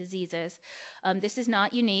certain diseases. This is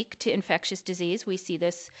not unique to infectious disease. We see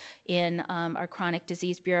this in our Chronic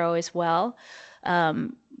Disease Bureau as well.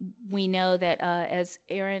 We know that, as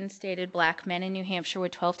Erin stated, Black men in New Hampshire were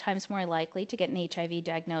 12 times more likely to get an HIV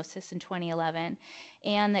diagnosis in 2011,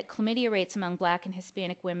 and that chlamydia rates among Black and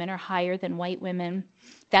Hispanic women are higher than white women.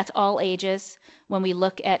 That's all ages. When we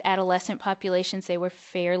look at adolescent populations, they were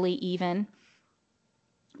fairly even,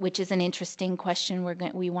 which is an interesting question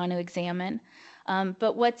we want to examine.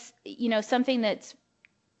 But what's something that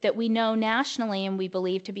we know nationally and we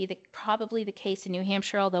believe to be probably the case in New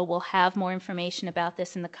Hampshire, although we'll have more information about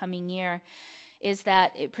this in the coming year, is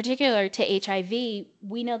that, particular to HIV,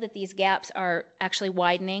 we know that these gaps are actually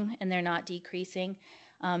widening and they're not decreasing,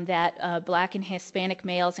 that Black and Hispanic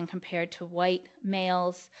males and compared to white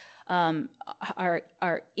males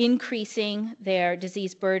are increasing their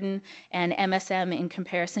disease burden, and MSM in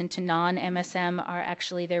comparison to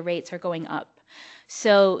non-MSM their rates are going up.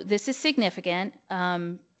 So this is significant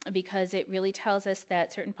because it really tells us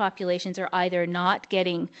that certain populations are either not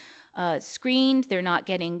getting screened, they're not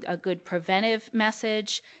getting a good preventive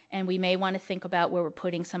message, and we may want to think about where we're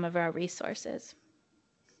putting some of our resources.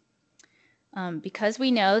 Because we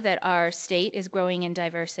know that our state is growing in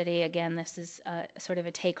diversity, again, this is sort of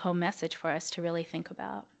a take-home message for us to really think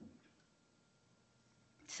about.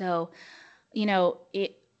 So,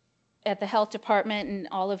 at the health department and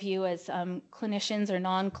all of you as clinicians or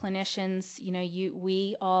non-clinicians,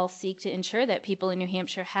 we all seek to ensure that people in New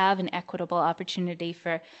Hampshire have an equitable opportunity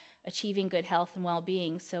for achieving good health and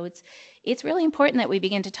well-being. So it's really important that we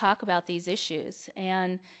begin to talk about these issues.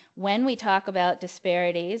 And when we talk about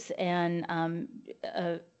disparities and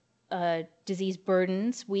disease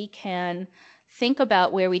burdens, we can think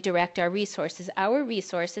about where we direct our resources. Our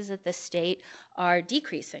resources at the state are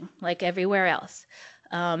decreasing, like everywhere else.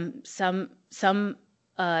 In some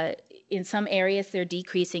areas, they're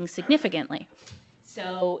decreasing significantly.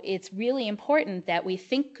 So it's really important that we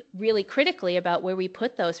think really critically about where we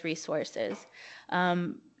put those resources.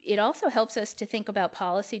 It also helps us to think about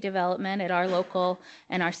policy development at our local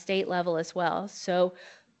and our state level as well. So,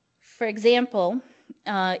 for example,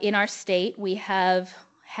 in our state, we have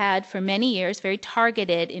had for many years very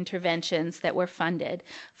targeted interventions that were funded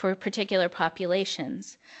for particular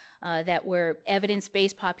populations. That were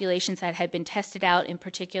evidence-based populations that had been tested out in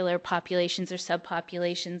particular populations or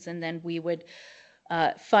subpopulations, and then we would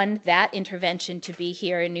fund that intervention to be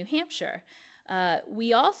here in New Hampshire.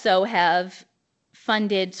 We also have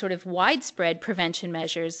funded sort of widespread prevention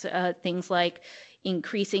measures, things like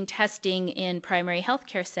increasing testing in primary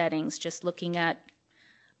healthcare settings, just looking at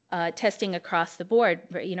testing across the board,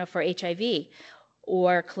 for HIV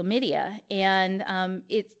or chlamydia, and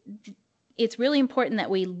it's really important that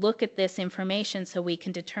we look at this information so we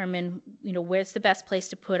can determine, where's the best place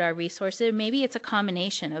to put our resources. Maybe it's a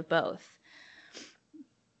combination of both.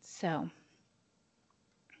 So,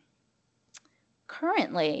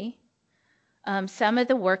 currently, some of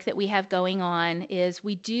the work that we have going on is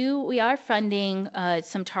we are funding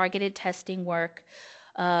some targeted testing work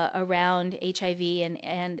around HIV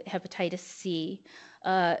and hepatitis C.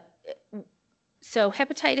 So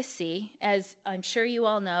hepatitis C, as I'm sure you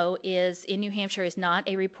all know, in New Hampshire is not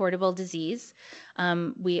a reportable disease.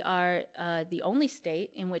 We are the only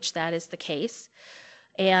state in which that is the case.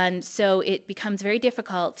 And so it becomes very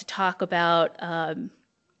difficult to talk about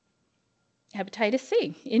hepatitis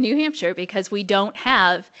C in New Hampshire because we don't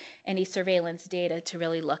have any surveillance data to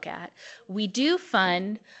really look at. We do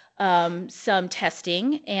fund some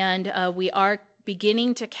testing, and we are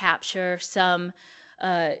beginning to capture some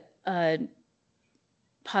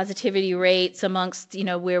positivity rates amongst,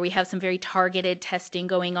 where we have some very targeted testing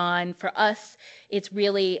going on. For us, it's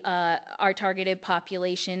really our targeted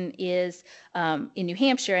population is, in New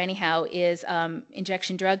Hampshire anyhow, is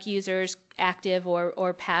injection drug users, active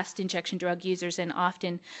or past injection drug users, and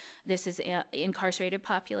often this is an incarcerated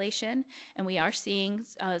population. And we are seeing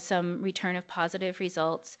some return of positive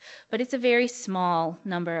results, but it's a very small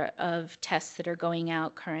number of tests that are going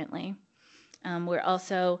out currently. We're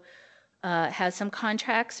also has some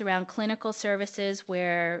contracts around clinical services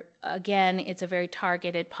where, again, it's a very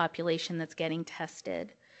targeted population that's getting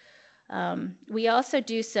tested. We also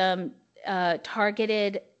do some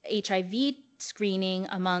targeted HIV screening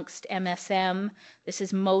amongst MSM. This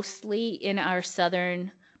is mostly in our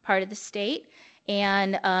southern part of the state.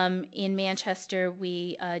 And in Manchester,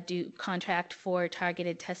 we do contract for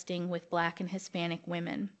targeted testing with Black and Hispanic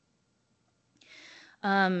women.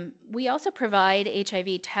 We also provide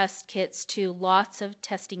HIV test kits to lots of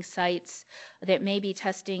testing sites that may be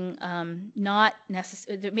testing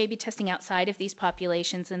that may be testing outside of these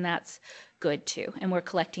populations, and that's good too. And we're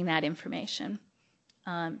collecting that information.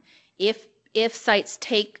 If sites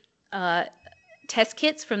take test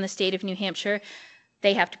kits from the state of New Hampshire,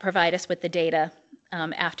 they have to provide us with the data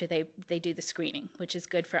after they do the screening, which is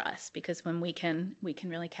good for us because when we can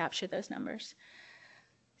really capture those numbers.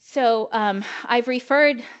 So I've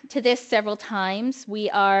referred to this several times. We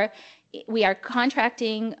are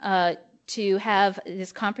contracting to have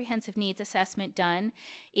this comprehensive needs assessment done.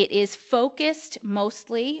 It is focused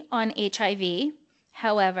mostly on HIV.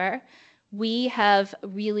 However, we have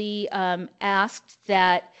really asked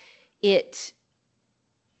that it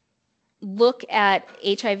look at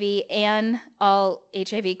HIV and all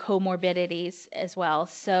HIV comorbidities as well.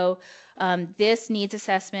 So this needs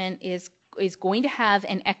assessment is going to have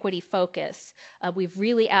an equity focus. We've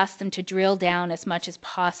really asked them to drill down as much as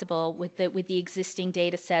possible with the existing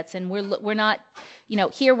data sets, and we're not,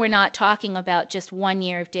 here we're not talking about just 1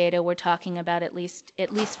 year of data. We're talking about at least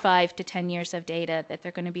 5 to 10 years of data that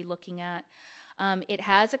they're going to be looking at. It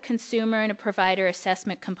has a consumer and a provider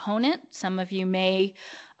assessment component. Some of you may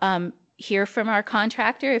hear from our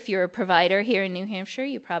contractor. If you're a provider here in New Hampshire,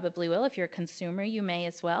 you probably will. If you're a consumer, you may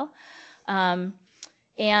as well.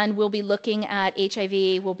 And we'll be looking at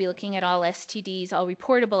HIV, we'll be looking at all STDs, all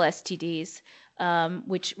reportable STDs,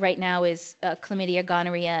 which right now is chlamydia,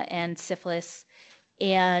 gonorrhea, and syphilis,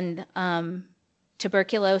 and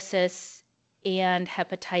tuberculosis, and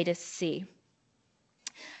hepatitis C.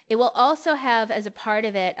 It will also have, as a part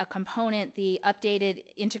of it, a component, the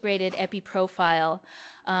updated integrated EPI profile,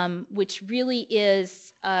 which really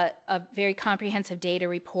is a very comprehensive data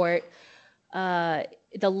report.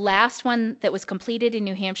 The last one that was completed in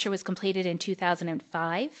New Hampshire was completed in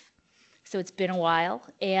 2005, so it's been a while,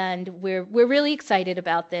 and we're really excited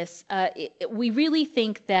about this. We really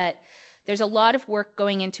think that there's a lot of work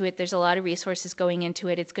going into it. There's a lot of resources going into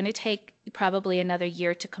it. It's going to take probably another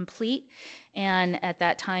year to complete, and at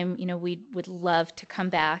that time, we would love to come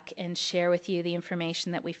back and share with you the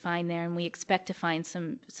information that we find there, and we expect to find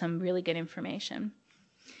some really good information.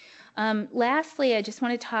 Lastly, I just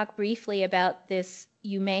want to talk briefly about this.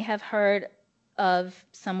 You may have heard of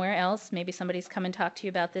somewhere else, maybe somebody's come and talked to you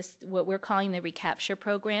about this, what we're calling the recapture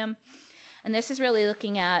program. And this is really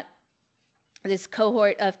looking at this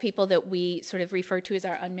cohort of people that we sort of refer to as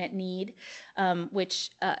our unmet need, which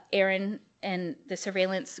Erin and the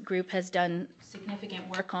surveillance group has done significant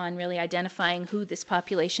work on, really identifying who this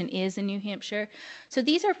population is in New Hampshire. So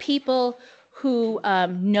these are people who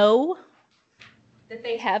know that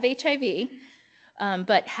they have HIV,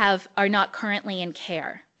 but are not currently in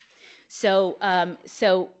care. So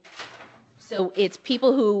it's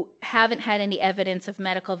people who haven't had any evidence of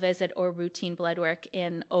medical visit or routine blood work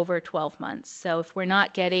in over 12 months. So if we're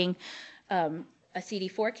not getting a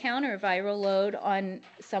CD4 count or a viral load on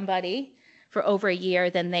somebody for over a year,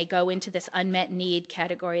 then they go into this unmet need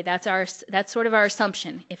category. That's sort of our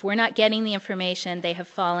assumption. If we're not getting the information, they have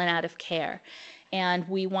fallen out of care. And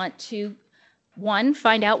we want to, one,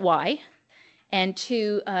 find out why, and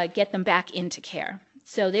two, get them back into care.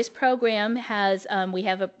 So this program has, we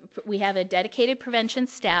have a dedicated prevention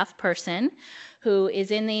staff person who is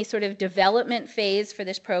in the sort of development phase for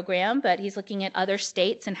this program, but he's looking at other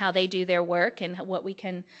states and how they do their work and what we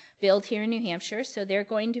can build here in New Hampshire. So they're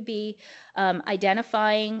going to be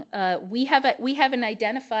identifying, we have an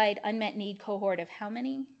identified unmet need cohort of how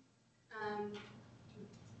many?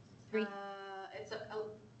 3?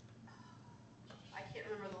 I can't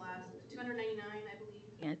remember the last, 299, I believe.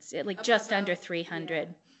 Yeah, it's like just under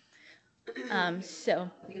 300. Yeah. So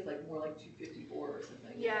I think it's like more like 254 or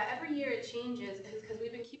something. Yeah, every year it changes because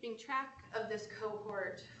we've been keeping track of this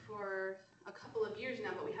cohort for a couple of years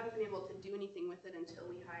now, but we haven't been able to do anything with it until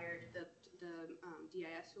we hired the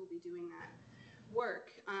DIS who will be doing that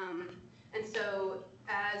work. And so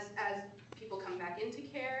as people come back into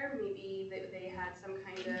care, maybe they had some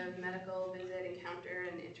kind of medical visit encounter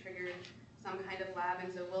and it triggered some kind of lab,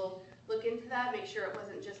 and so we'll look into that, make sure it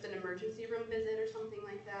wasn't just an emergency room visit or something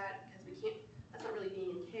like that, because we can't, that's not really being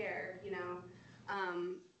in care, you know.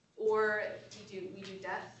 Or we do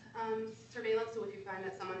death surveillance, so if you find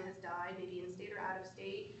that someone has died, maybe in state or out of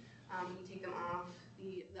state, we take them off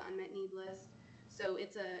the unmet need list. So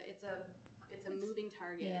it's a moving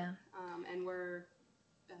target, Yeah. And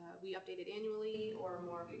we update it annually or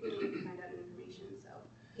more frequently to find out new information. So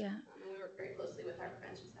Yeah. And we work very closely with our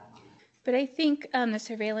prevention staff on that. But I think the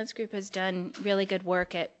surveillance group has done really good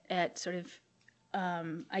work at sort of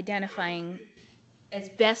identifying as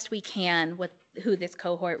best we can who this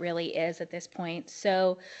cohort really is at this point.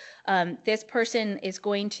 So this person is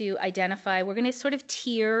going to identify, we're going to sort of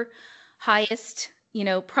tier highest,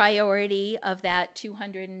 priority of that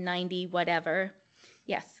 290 whatever.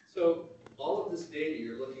 Yes. So all of this data,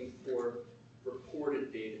 you're looking for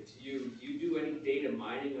reported data. Do you do any data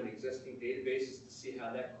mining on existing databases to see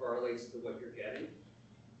how that correlates to what you're getting?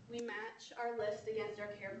 We match our list against our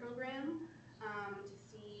care program to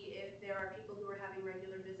see if there are people who are having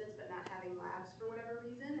regular visits but not having labs for whatever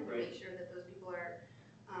reason, and we make sure that those people are,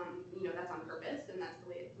 that's on purpose, and that's the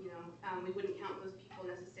way, we wouldn't count those people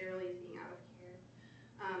necessarily as being out of care.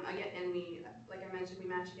 Again, and we, like I mentioned, we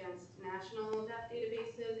match against national death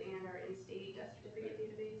databases and our in-state death certificate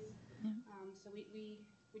database. Yeah. So we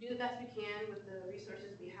do the best we can with the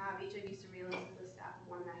resources we have. HIV surveillance is a staff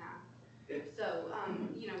of 1.5. Yeah. So,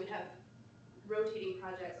 we have rotating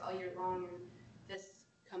projects all year long, and this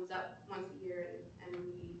comes up once a year, and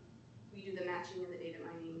we do the matching and the data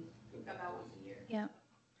mining about once a year. Yep.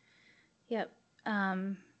 Yep.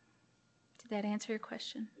 Did that answer your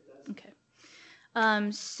question? It does. Okay.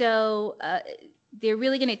 So they're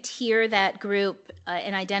really going to tier that group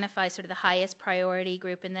and identify sort of the highest priority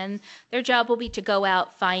group, and then their job will be to go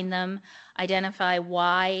out, find them, identify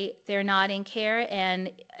why they're not in care,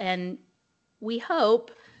 and we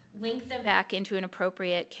hope link them back into an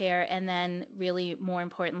appropriate care, and then really more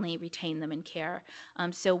importantly retain them in care.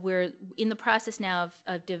 So we're in the process now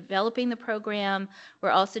of developing the program. We're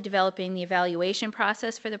also developing the evaluation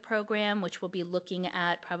process for the program, which will be looking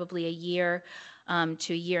at probably a year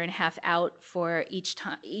to a year and a half out for each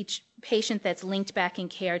patient that's linked back in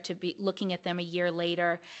care, to be looking at them a year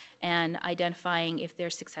later and identifying if they're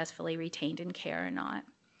successfully retained in care or not.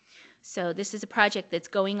 So this is a project that's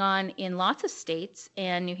going on in lots of states,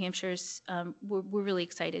 and New Hampshire's, we're really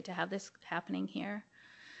excited to have this happening here.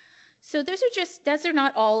 So those are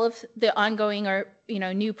not all of the ongoing or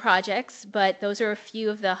new projects, but those are a few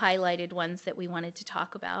of the highlighted ones that we wanted to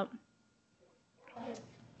talk about.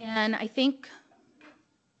 And I think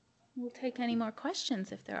we'll take any more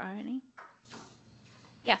questions if there are any.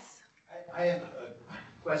 Yes. I have a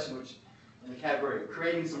question which in the category of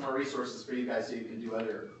creating some more resources for you guys so you can do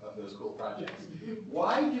other of those cool projects.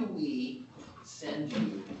 Why do we send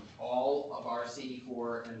you all of our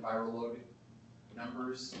CD4 and viral load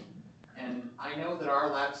numbers? And I know that our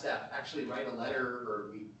lab staff actually write a letter, or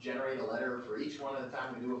we generate a letter for each one at the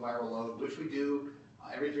time we do a viral load, which we do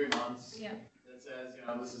every 3 months. Yeah. That says,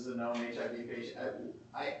 this is a known HIV patient.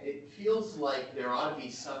 It feels like there ought to be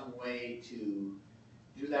some way to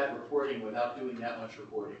do that reporting without doing that much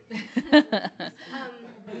reporting.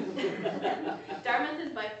 Dartmouth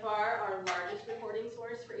is by far our largest reporting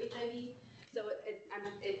source for HIV, so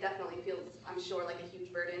it definitely feels, I'm sure, like a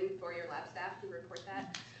huge burden for your lab staff to report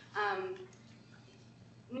that.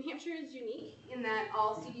 New Hampshire is unique in that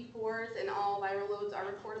all CD4s and all viral loads are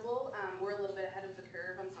reportable. We're a little bit ahead of the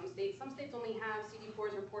curve on some states. Some states only have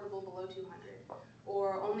CD4s reportable below 200,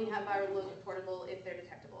 or only have viral loads reportable if they're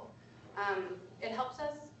detectable. It helps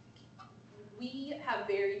us. We have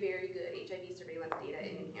very, very good HIV surveillance data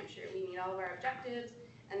in New Hampshire. We meet all of our objectives,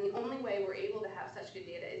 and the only way we're able to have such good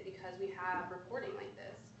data is because we have reporting like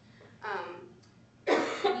this.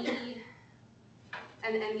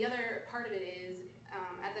 And the other part of it is,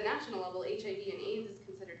 at the national level, HIV and AIDS is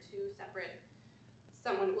considered two separate.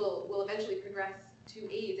 Someone will eventually progress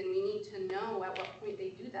to AIDS, and we need to know at what point they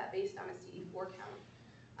do that based on a CD4 count.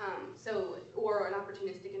 Or an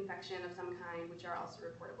opportunistic infection of some kind, which are also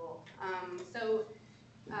reportable.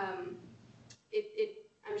 It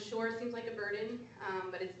I'm sure seems like a burden,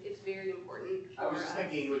 but it's very important for us. I was just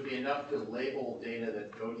thinking it would be enough to label data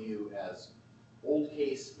that go to you as old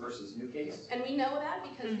case versus new case. And we know that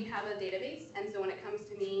because we have a database, and so when it comes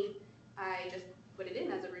to me, I just put it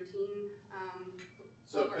in as a routine.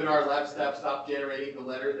 So can our lab staff stop generating the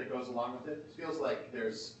letter that goes along with it? It feels like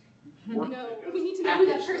there's work No, that goes we need to know who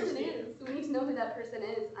that packaged person those is. We need to know who that person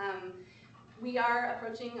is. We are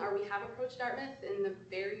approaching, or we have approached Dartmouth in the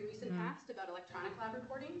very recent past about electronic lab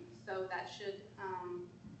reporting, so that should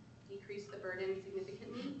decrease the burden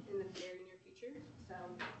significantly in the very near future. So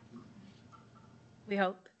We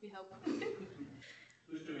hope. we hope.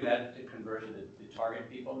 Who's doing that conversion, the target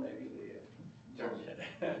people, maybe?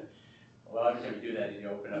 Well, every time you do that, you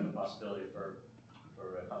open up a possibility for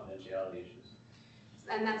confidentiality issues.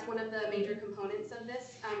 And that's one of the major components of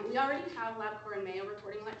this. We already have LabCorp and Mayo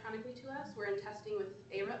reporting electronically to us. We're in testing with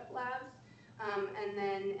ARUP labs,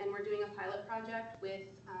 and we're doing a pilot project with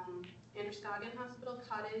Androscoggin Hospital,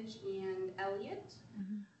 Cottage, and Elliott.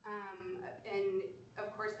 And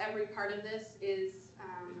of course, every part of this is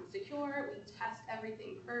secure. We test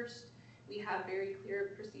everything first. We have very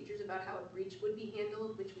clear procedures about how a breach would be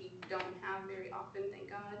handled, which we don't have very often, thank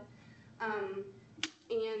God.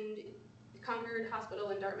 And Concord Hospital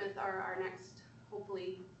and Dartmouth are our next,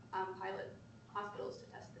 hopefully, pilot hospitals to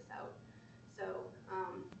test this out. So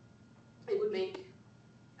it would make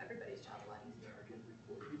everybody's job a lot easier.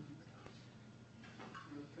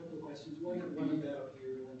 A couple of questions. One about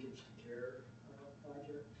your linkage to care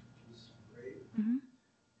project, which is great.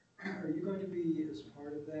 Are you going to be, as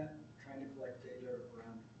part of that, trying to collect data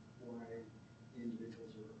around why the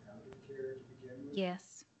individuals are out of care to begin with?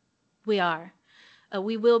 Yes, we are.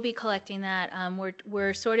 We will be collecting that.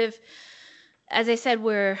 We're sort of, as I said,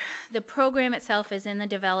 the program itself is in the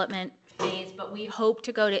development phase, but we hope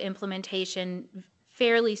to go to implementation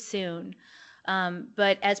fairly soon.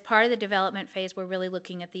 But as part of the development phase, we're really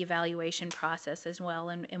looking at the evaluation process as well,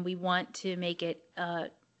 and we want to make it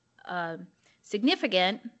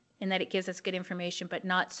significant in that it gives us good information, but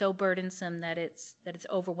not so burdensome that it's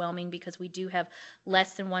overwhelming, because we do have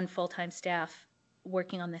less than one full-time staff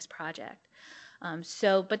working on this project.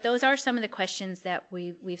 But those are some of the questions that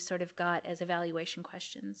we've sort of got as evaluation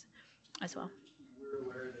questions as well. We're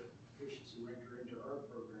aware that patients who enter into our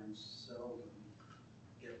programs seldom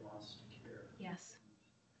get lost to care. Yes.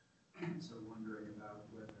 So wondering about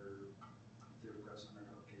whether the request on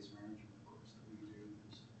our case management, of course, that we do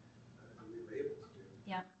is that we were able to do.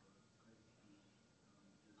 Yeah.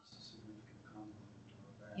 There's a significant component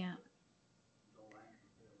of that. Yeah. The lack of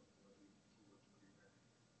availability to what we have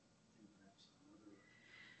impacts on other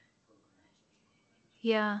programs.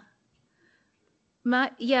 Yeah.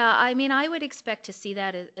 I mean, I would expect to see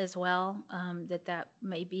that as well, that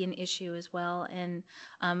may be an issue as well. And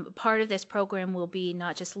part of this program will be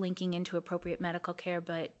not just linking into appropriate medical care,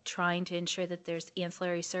 but trying to ensure that there's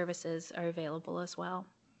ancillary services are available as well.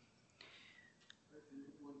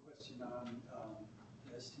 One question on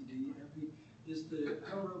STD.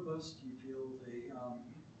 How robust do you feel the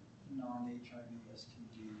non-HIV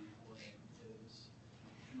STD reporting is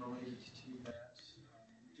related to that?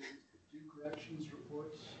 Do corrections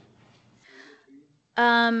reports?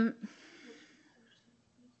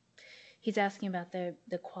 He's asking about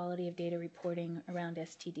the quality of data reporting around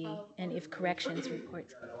STD and if corrections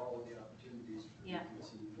reports. Got all of the opportunities for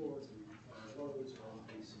CD4s and RLOs, all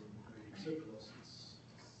the basic syphilis.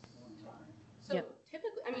 It's one time. So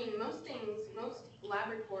typically, I mean, most lab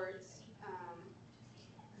reports,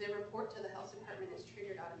 the report to the health department is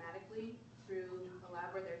triggered automatically through the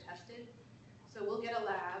lab where they're tested. So we'll get a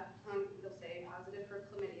lab, they'll say positive for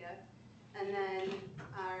chlamydia, and then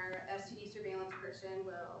our STD surveillance person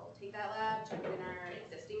will take that lab, check it in our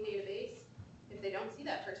existing database. If they don't see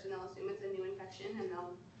that person, they'll assume it's a new infection, and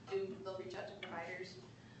they'll reach out to providers.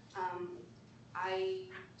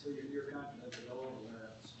 So you're confident that all the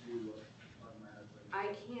labs do automatically?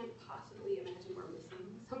 I can't possibly imagine we're missing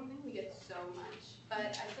something. We get so much.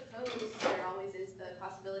 But I suppose there always is the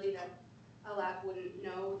possibility that a lab wouldn't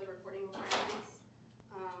know the reporting requirements,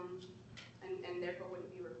 and therefore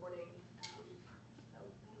wouldn't be reporting.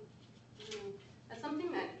 That's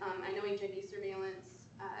something that I know HIV surveillance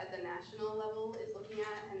at the national level is looking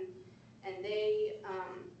at, and they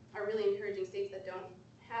are really encouraging states that don't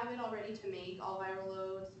have it already to make all viral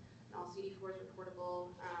loads and all CD4s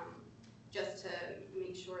reportable, just to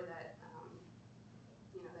make sure that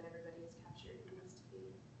that everybody is captured in this.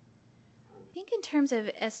 I think in terms of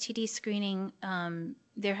STD screening,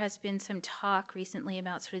 there has been some talk recently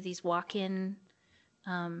about sort of these walk-in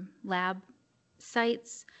lab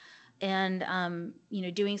sites, and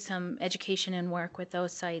doing some education and work with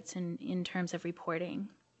those sites in terms of reporting,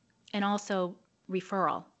 and also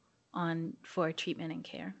referral for treatment and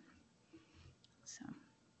care. So,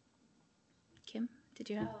 Kim, did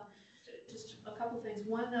you have? Just a couple things.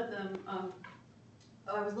 One of them,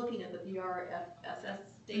 I was looking at the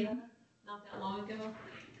BRFSS data not that long ago,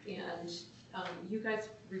 and you guys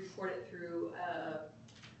reported through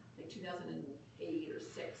like 2008 or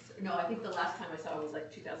 6. No, I think the last time I saw it was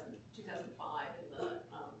like 2005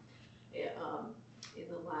 in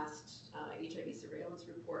the last HIV surveillance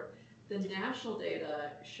report. The national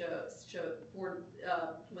data showed for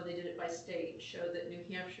when they did it by state showed that New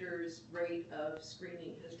Hampshire's rate of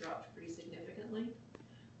screening has dropped pretty significantly.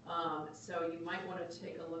 So you might want to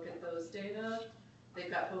take a look at those data.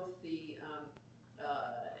 They've got both the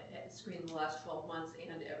screened in the last 12 months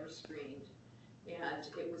and ever screened. And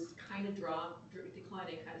it was kind of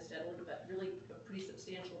declining kind of steadily, but really a pretty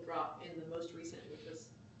substantial drop in the most recent, which was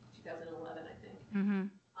 2011, I think. Mm-hmm.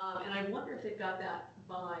 And I wonder if they've got that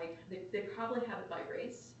by, they probably have it by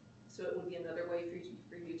race. So it would be another way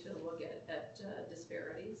for you to look at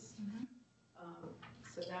disparities. Mm-hmm.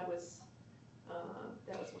 So that was one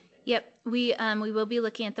thing. Yep, we will be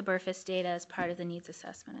looking at the BRFS data as part of the needs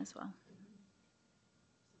assessment as well.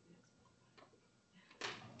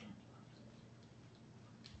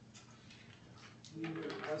 Any other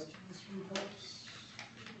questions from the